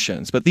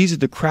solutions, but these are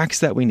the cracks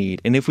that we need.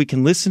 And if we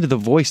can listen to the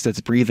voice that's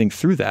breathing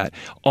through that,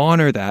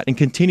 honor that, and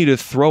continue to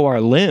throw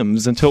our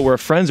limbs until our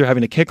friends are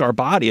having to kick our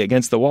body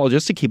against the wall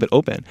just to keep it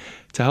open,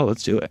 to hell,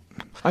 let's do it.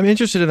 I'm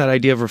interested in that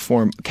idea of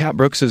reform. Kat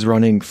Brooks is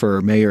running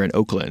for mayor in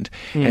Oakland,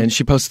 and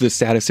she posted this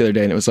status the other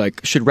day, and it was like,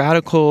 should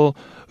radicals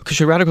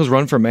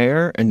run for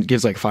mayor? And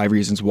gives 5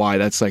 reasons why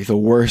that's the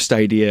worst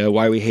idea,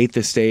 why we hate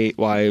the state,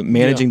 why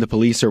managing the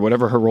police or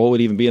whatever her role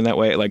would even be in that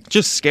way,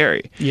 just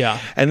scary. Yeah.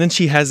 And then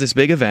she has this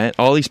big event,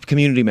 all these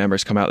community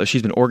members come out that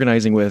she's been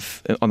organizing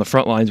with, on the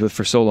front lines with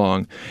for so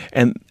long.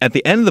 And at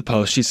the end of the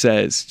post, she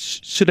says,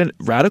 should a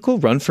radical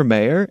run for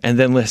mayor? And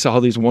then lists all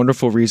these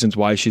wonderful reasons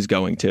why she's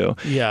going to,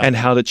 and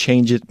how to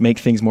change it, make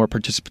things more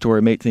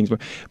participatory, make things more.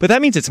 But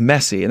that means it's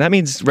messy, and that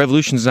means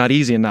revolution is not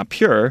easy and not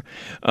pure.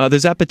 The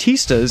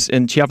Zapatistas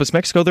in Chiapas,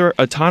 Mexico, they're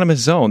autonomous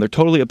zone. They're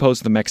totally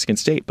opposed to the Mexican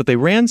state, but they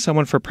ran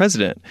someone for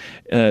president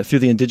through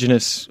the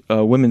Indigenous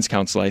Women's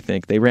Council, I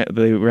think. They ran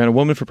a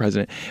woman for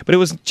president, but it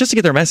was just to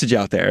get their message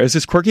out there. It was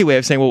this quirky way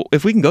of saying, well,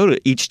 if we can go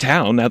to each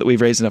town, now that we've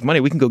raised enough money,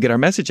 we can go get our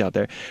message out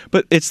there.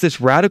 But it's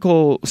this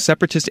radical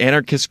separatist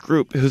anarchist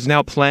group who's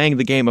now playing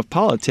the game of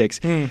politics.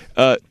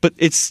 But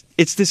it's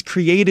this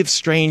creative,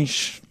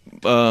 strange,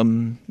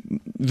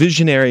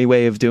 visionary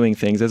way of doing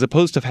things, as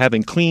opposed to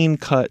having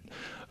clean-cut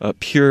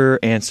pure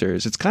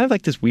answers. It's kind of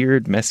like this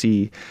weird,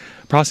 messy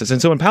process.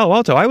 And so in Palo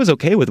Alto, I was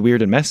okay with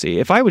weird and messy.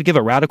 If I would give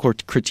a radical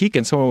critique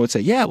and someone would say,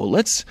 yeah, well,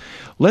 let's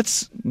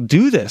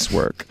do this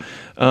work,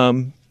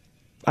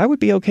 I would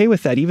be okay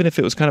with that, even if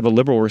it was kind of a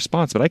liberal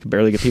response, but I could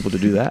barely get people to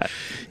do that.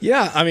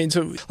 Yeah, I mean,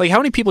 so like, how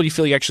many people do you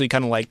feel you actually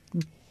kind of like,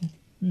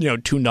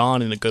 tuned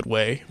on in a good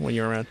way when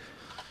you're around?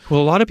 Well,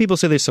 a lot of people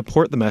say they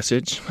support the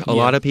message. A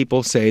lot of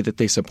people say that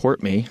they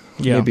support me.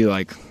 Yeah.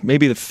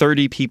 Maybe the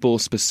 30 people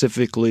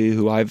specifically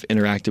who I've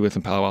interacted with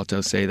in Palo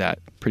Alto say that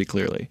pretty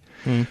clearly.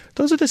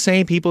 Those are the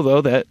same people,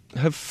 though, that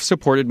have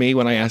supported me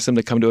when I asked them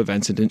to come to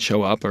events and didn't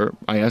show up, or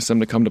I asked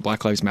them to come to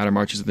Black Lives Matter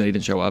marches and they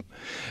didn't show up.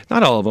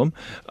 Not all of them.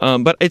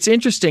 But it's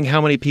interesting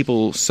how many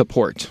people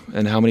support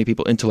and how many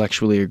people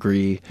intellectually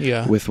agree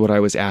with what I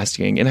was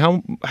asking, and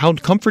how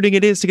comforting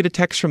it is to get a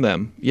text from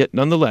them. Yet,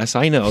 nonetheless,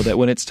 I know that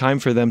when it's time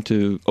for them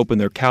to open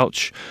their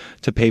couch,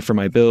 to pay for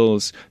my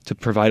bills, to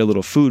provide a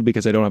little food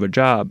because I don't have a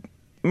job,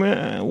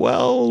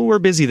 well, we're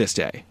busy this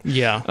day.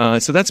 Yeah.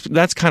 So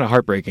that's kind of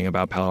heartbreaking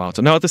about Palo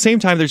Alto. Now, at the same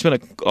time, there's been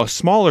a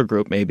smaller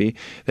group maybe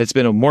that's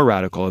been more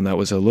radical, and that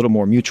was a little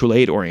more mutual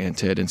aid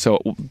oriented. And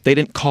so they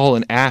didn't call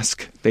and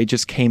ask; they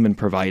just came and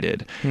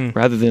provided,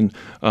 rather than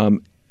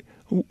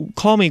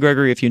call me,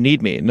 Gregory, if you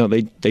need me. No,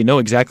 they know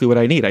exactly what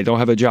I need. I don't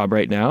have a job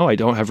right now. I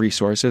don't have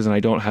resources, and I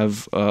don't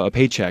have a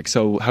paycheck.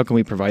 So how can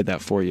we provide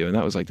that for you? And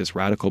that was like this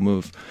radical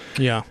move.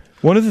 Yeah.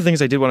 One of the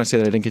things I did want to say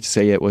that I didn't get to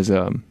say yet was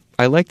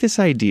I like this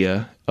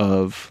idea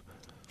of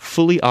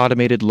fully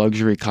automated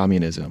luxury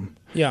communism.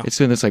 Yeah. It's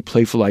been this like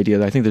playful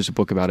idea. I think there's a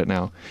book about it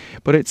now.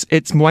 But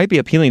it might be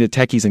appealing to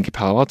techies in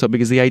Palo Alto,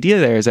 because the idea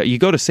there is that you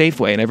go to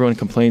Safeway and everyone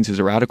complains who's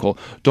a radical.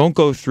 Don't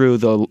go through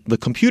the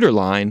computer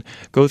line.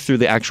 Go through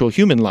the actual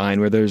human line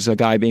where there's a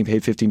guy being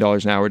paid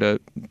 $15 an hour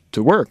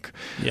to work,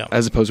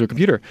 as opposed to a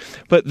computer.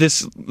 But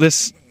this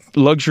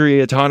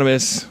luxury,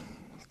 autonomous,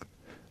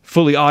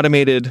 fully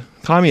automated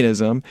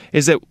communism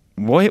is that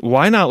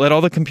why not let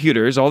all the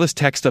computers, all this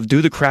tech stuff,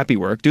 do the crappy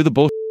work, do the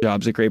bullshit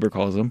jobs that Graeber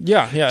calls them.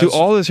 Do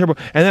all this terrible,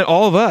 and then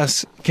all of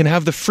us can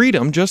have the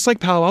freedom, just like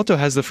Palo Alto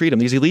has the freedom.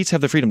 These elites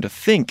have the freedom to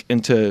think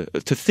and to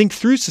think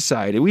through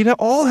society. We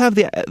all have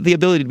the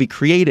ability to be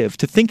creative,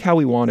 to think how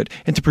we want it,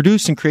 and to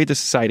produce and create the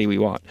society we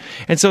want.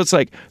 And so it's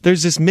like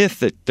there's this myth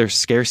that there's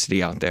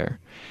scarcity out there.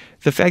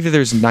 The fact that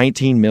there's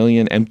 19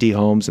 million empty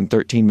homes and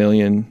 13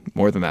 million,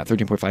 more than that,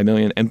 13.5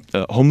 million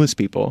homeless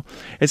people,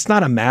 it's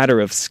not a matter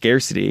of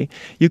scarcity.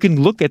 You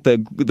can look at the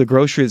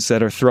groceries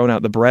that are thrown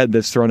out, the bread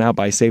that's thrown out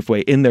by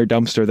Safeway in their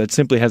dumpster that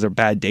simply has a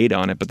bad date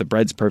on it, but the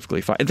bread's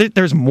perfectly fine.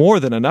 There's more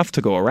than enough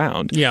to go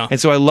around. Yeah.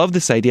 And so I love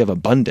this idea of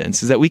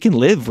abundance, is that we can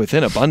live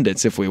within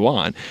abundance if we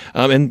want.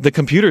 And the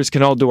computers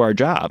can all do our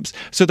jobs.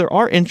 So there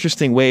are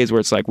interesting ways where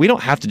it's like we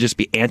don't have to just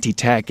be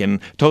anti-tech and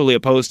totally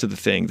opposed to the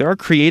thing. There are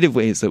creative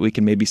ways that we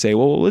can maybe say,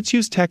 well, let's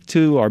use tech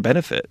to our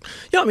benefit.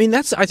 Yeah, I mean,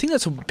 I think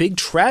that's a big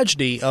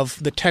tragedy of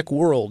the tech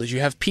world, is you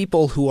have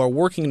people who are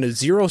working in a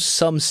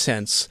zero-sum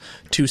sense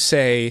to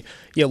say,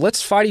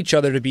 let's fight each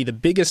other to be the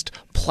biggest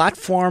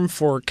platform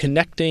for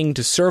connecting,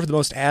 to serve the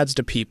most ads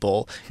to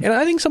people. And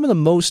I think some of the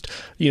most,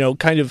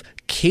 kind of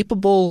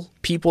capable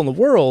people in the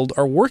world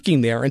are working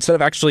there instead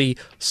of actually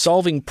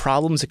solving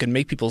problems that can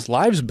make people's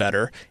lives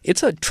better.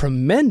 It's a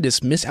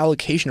tremendous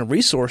misallocation of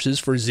resources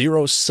for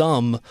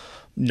zero-sum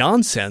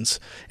nonsense.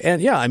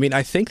 And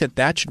I think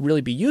that should really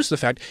be used to the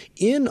fact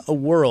in a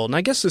world, and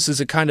I guess this is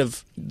a kind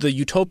of the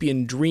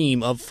utopian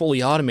dream of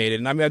fully automated,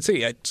 and I'd say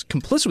it's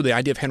complicit with the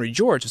idea of Henry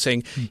George of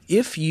saying,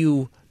 if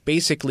you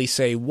basically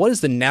say, what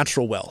is the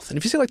natural wealth? And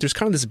if you say like there's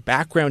kind of this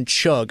background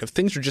chug of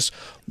things are just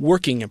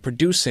working and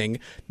producing,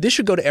 this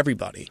should go to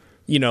everybody.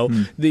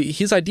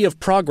 His idea of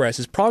progress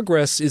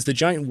is the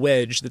giant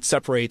wedge that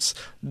separates,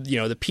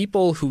 the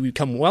people who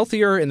become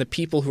wealthier and the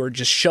people who are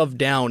just shoved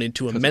down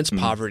into immense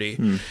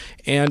poverty.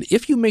 And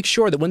if you make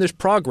sure that when there's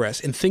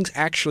progress and things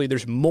actually,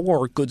 there's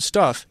more good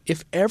stuff,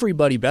 if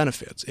everybody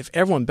benefits, if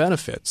everyone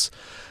benefits,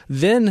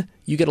 then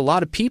you get a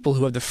lot of people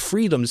who have the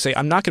freedom to say,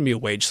 I'm not going to be a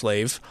wage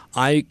slave.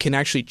 I can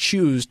actually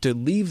choose to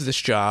leave this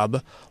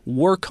job,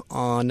 work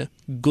on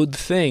good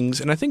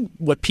things. And I think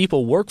what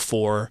people work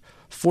for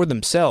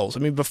themselves. I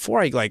mean, before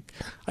I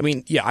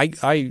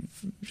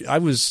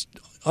was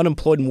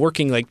unemployed and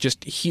working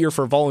just here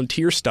for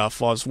volunteer stuff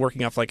while I was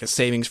working off a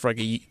savings for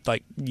a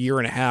year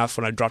and a half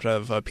when I dropped out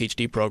of a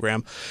PhD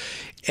program.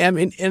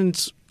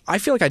 And I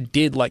feel like I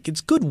did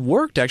it's good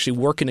work to actually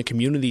work in a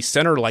community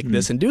center like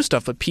this and do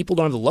stuff, but people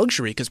don't have the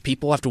luxury because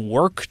people have to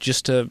work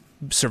just to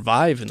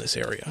survive in this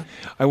area.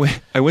 I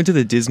went to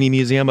the Disney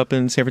Museum up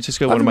in San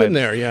Francisco. I've been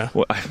there, yeah.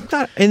 Well,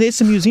 and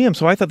it's a museum,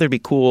 so I thought there'd be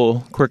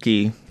cool,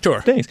 quirky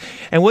things.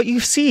 And what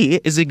you see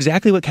is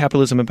exactly what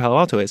capitalism in Palo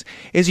Alto is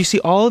you see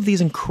all of these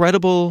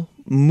incredible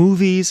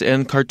movies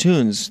and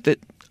cartoons that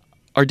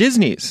are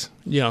Disney's.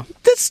 Yeah.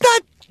 That's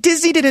not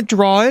Disney didn't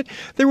draw it.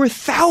 There were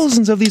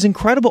thousands of these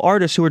incredible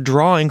artists who were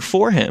drawing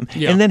for him.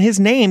 Yeah. And then his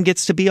name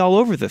gets to be all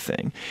over the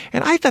thing.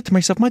 And I thought to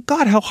myself, my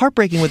God, how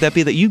heartbreaking would that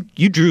be that you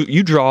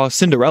draw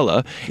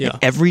Cinderella, and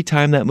every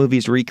time that movie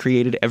is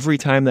recreated, every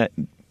time that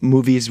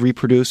movie is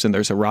reproduced and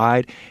there's a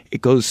ride,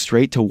 it goes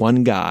straight to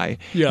one guy,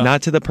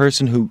 not to the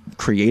person who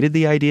created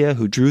the idea,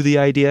 who drew the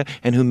idea,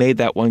 and who made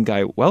that one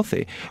guy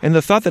wealthy. And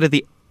the thought that at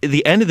the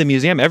end of the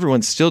museum,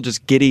 everyone's still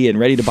just giddy and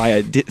ready to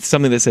buy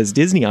something that says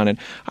Disney on it.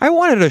 I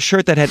wanted a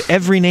shirt that had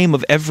every name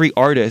of every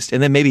artist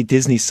and then maybe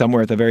Disney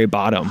somewhere at the very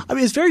bottom. I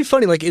mean, it's very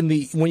funny, like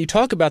when you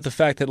talk about the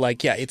fact that,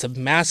 like, yeah, it's a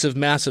massive,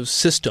 massive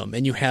system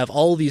and you have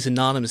all these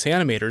anonymous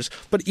animators,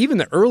 but even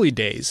the early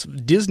days,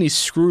 Disney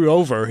screwed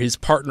over his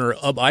partner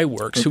Ub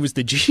Iwerks, who was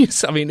the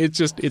genius. I mean,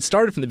 it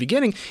started from the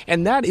beginning,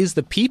 and that is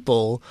the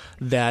people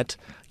that,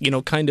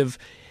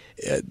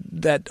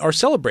 that are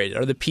celebrated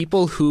are the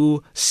people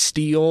who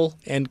steal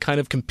and kind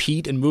of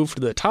compete and move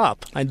to the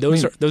top. And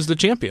those are the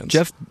champions.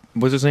 Jeff,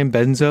 what's his name?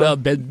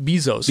 Bezos?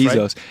 Bezos,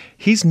 right?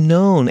 He's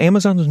known,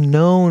 Amazon's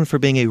known for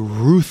being a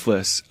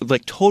ruthless,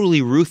 like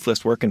totally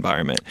ruthless work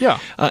environment. Yeah.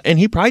 And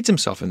he prides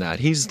himself in that.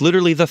 He's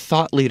literally the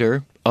thought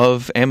leader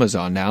of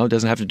Amazon now,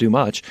 doesn't have to do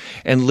much,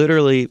 and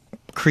literally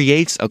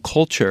creates a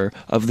culture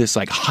of this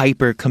like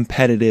hyper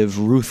competitive,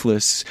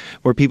 ruthless,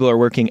 where people are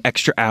working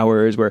extra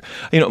hours, where,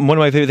 one of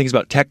my favorite things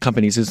about tech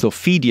companies is they'll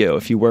feed you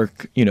if you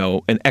work,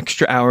 an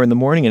extra hour in the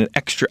morning and an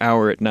extra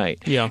hour at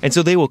night. Yeah. And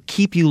so they will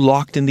keep you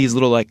locked in these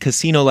little like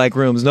casino-like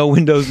rooms, no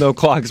windows, no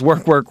clocks,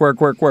 work.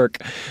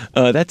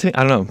 I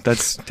don't know.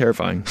 That's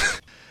terrifying.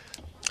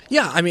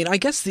 Yeah, I mean, I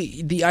guess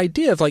the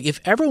idea of, like, if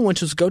everyone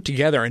just go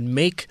together and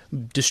make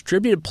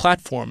distributed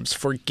platforms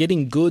for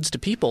getting goods to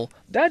people,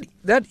 that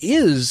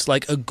is,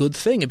 like, a good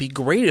thing. It'd be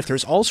great if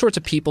there's all sorts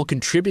of people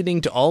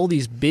contributing to all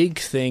these big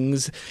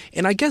things.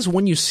 And I guess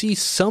when you see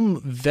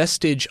some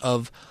vestige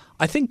of,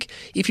 I think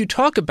if you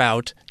talk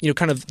about,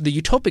 kind of the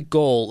utopic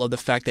goal of the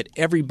fact that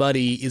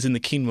everybody is in the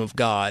kingdom of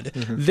God,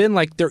 then,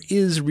 like, there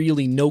is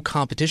really no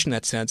competition in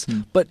that sense.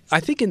 But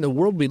I think in the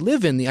world we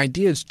live in, the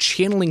idea is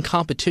channeling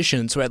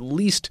competition so at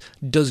least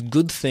does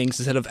good things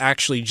instead of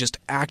actually just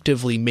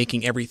actively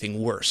making everything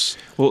worse.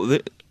 Well,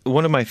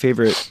 one of my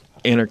favorite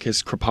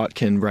anarchists,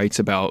 Kropotkin, writes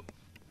about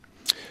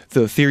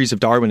the theories of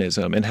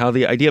Darwinism and how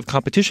the idea of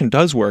competition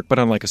does work, but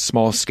on like a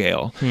small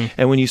scale.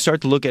 And when you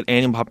start to look at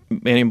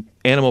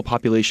animal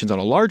populations on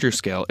a larger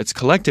scale, it's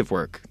collective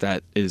work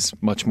that is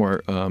much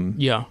more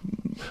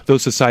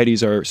those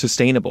societies are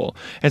sustainable.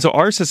 And so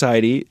our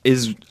society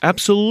is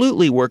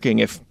absolutely working,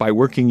 if by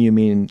working you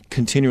mean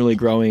continually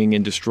growing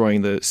and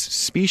destroying the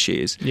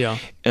species.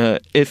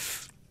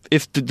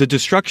 If the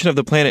destruction of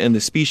the planet and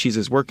the species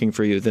is working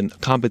for you, then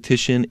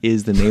competition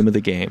is the name of the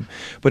game.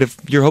 But if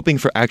you're hoping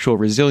for actual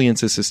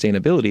resilience and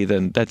sustainability,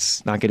 then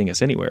that's not getting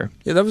us anywhere.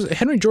 Yeah, that was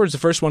Henry George, the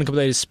first one to come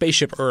up with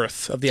Spaceship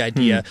Earth, of the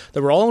idea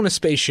that we're all in a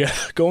spaceship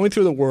going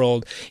through the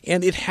world,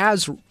 and it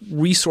has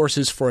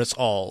resources for us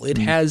all. It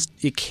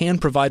can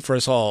provide for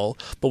us all,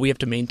 but we have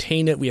to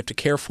maintain it, we have to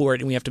care for it,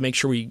 and we have to make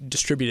sure we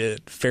distribute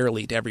it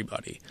fairly to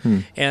everybody.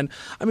 And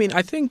I mean,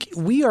 I think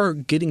we are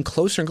getting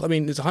closer. I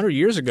mean, it's 100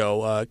 years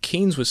ago.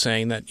 Keynes was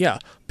saying that,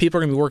 people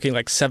are going to be working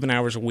like 7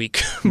 hours a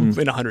week in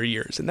 100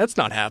 years, and that's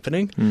not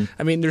happening.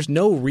 I mean, there's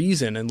no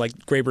reason, and like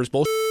Graeber's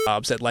bullshit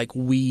jobs, that like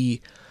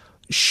we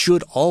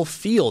should all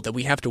feel that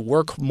we have to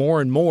work more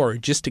and more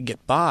just to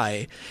get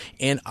by.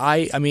 And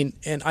I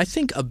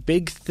think a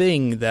big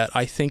thing that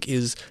I think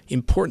is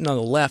important on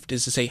the left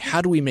is to say,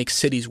 how do we make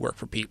cities work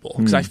for people?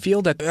 Because I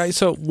feel that.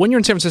 So when you're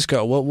in San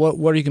Francisco, what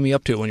are you going to be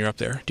up to when you're up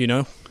there? Do you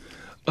know?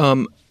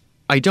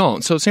 I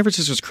don't. So San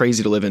Francisco's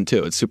crazy to live in,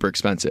 too. It's super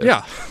expensive.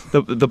 Yeah.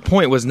 The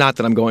point was not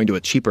that I'm going to a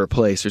cheaper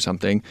place or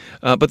something,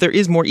 but there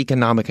is more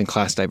economic and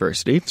class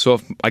diversity. So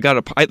if I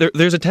got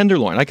there's a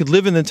Tenderloin. I could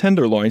live in the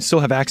Tenderloin,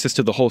 still have access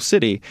to the whole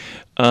city,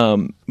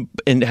 and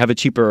have a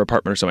cheaper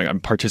apartment or something.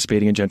 I'm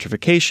participating in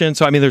gentrification.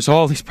 So, I mean, there's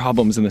all these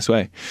problems in this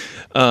way.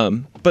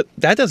 But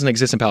that doesn't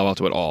exist in Palo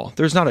Alto at all.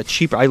 There's not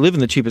I live in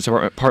the cheapest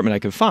apartment I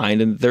could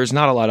find, and there's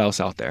not a lot else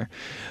out there.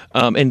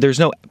 And there's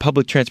no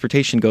public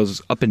transportation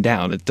goes up and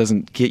down. It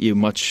doesn't get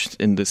you much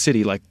in the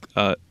city like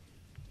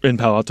in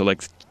Palo Alto,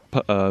 like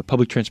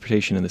public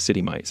transportation in the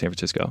city might, San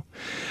Francisco.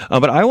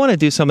 But I want to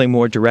do something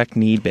more direct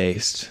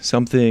need-based,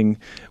 something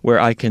where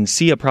I can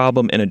see a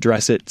problem and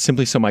address it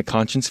simply so my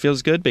conscience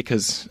feels good,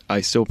 because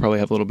I still probably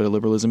have a little bit of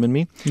liberalism in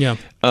me. Yeah.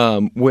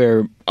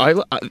 Where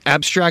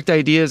abstract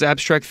ideas,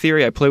 abstract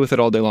theory, I play with it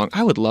all day long.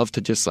 I would love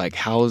to just like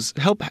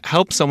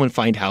help someone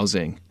find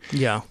housing.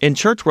 Yeah. In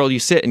church world, you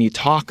sit and you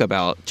talk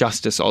about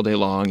justice all day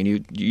long,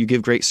 and you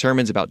give great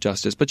sermons about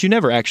justice, but you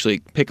never actually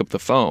pick up the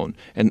phone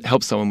and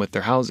help someone with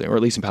their housing, or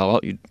at least in Palo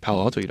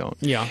Alto you don't.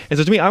 Yeah. And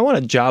so to me, I want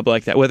a job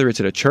like that, whether it's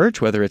at a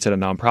church, whether it's at a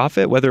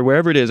nonprofit,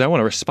 wherever it is. I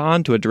want to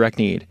respond to a direct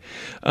need.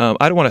 I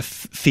don't want to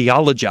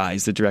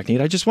theologize the direct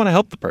need. I just want to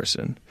help the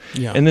person.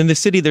 Yeah. And in the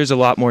city, there's a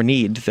lot more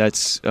need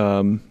that's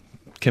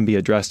can be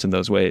addressed in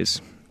those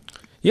ways.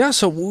 Yeah,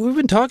 so we've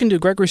been talking to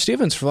Gregory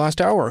Stevens for the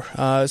last hour.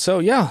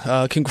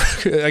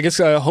 Congrats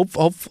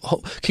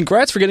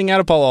for getting out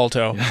of Palo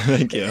Alto.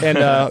 Thank you.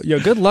 And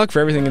good luck for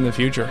everything in the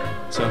future.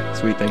 So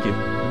sweet, thank you.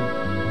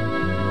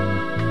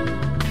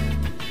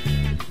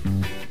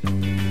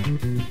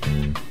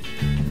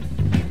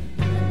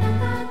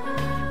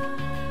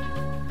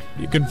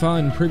 You can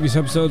find previous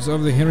episodes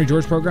of the Henry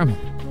George program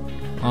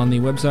on the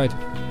website,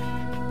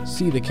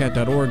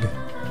 seethecat.org,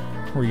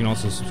 or you can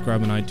also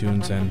subscribe on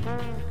iTunes and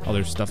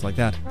other stuff like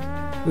that.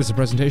 This is a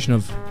presentation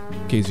of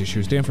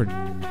KZSU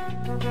Stanford.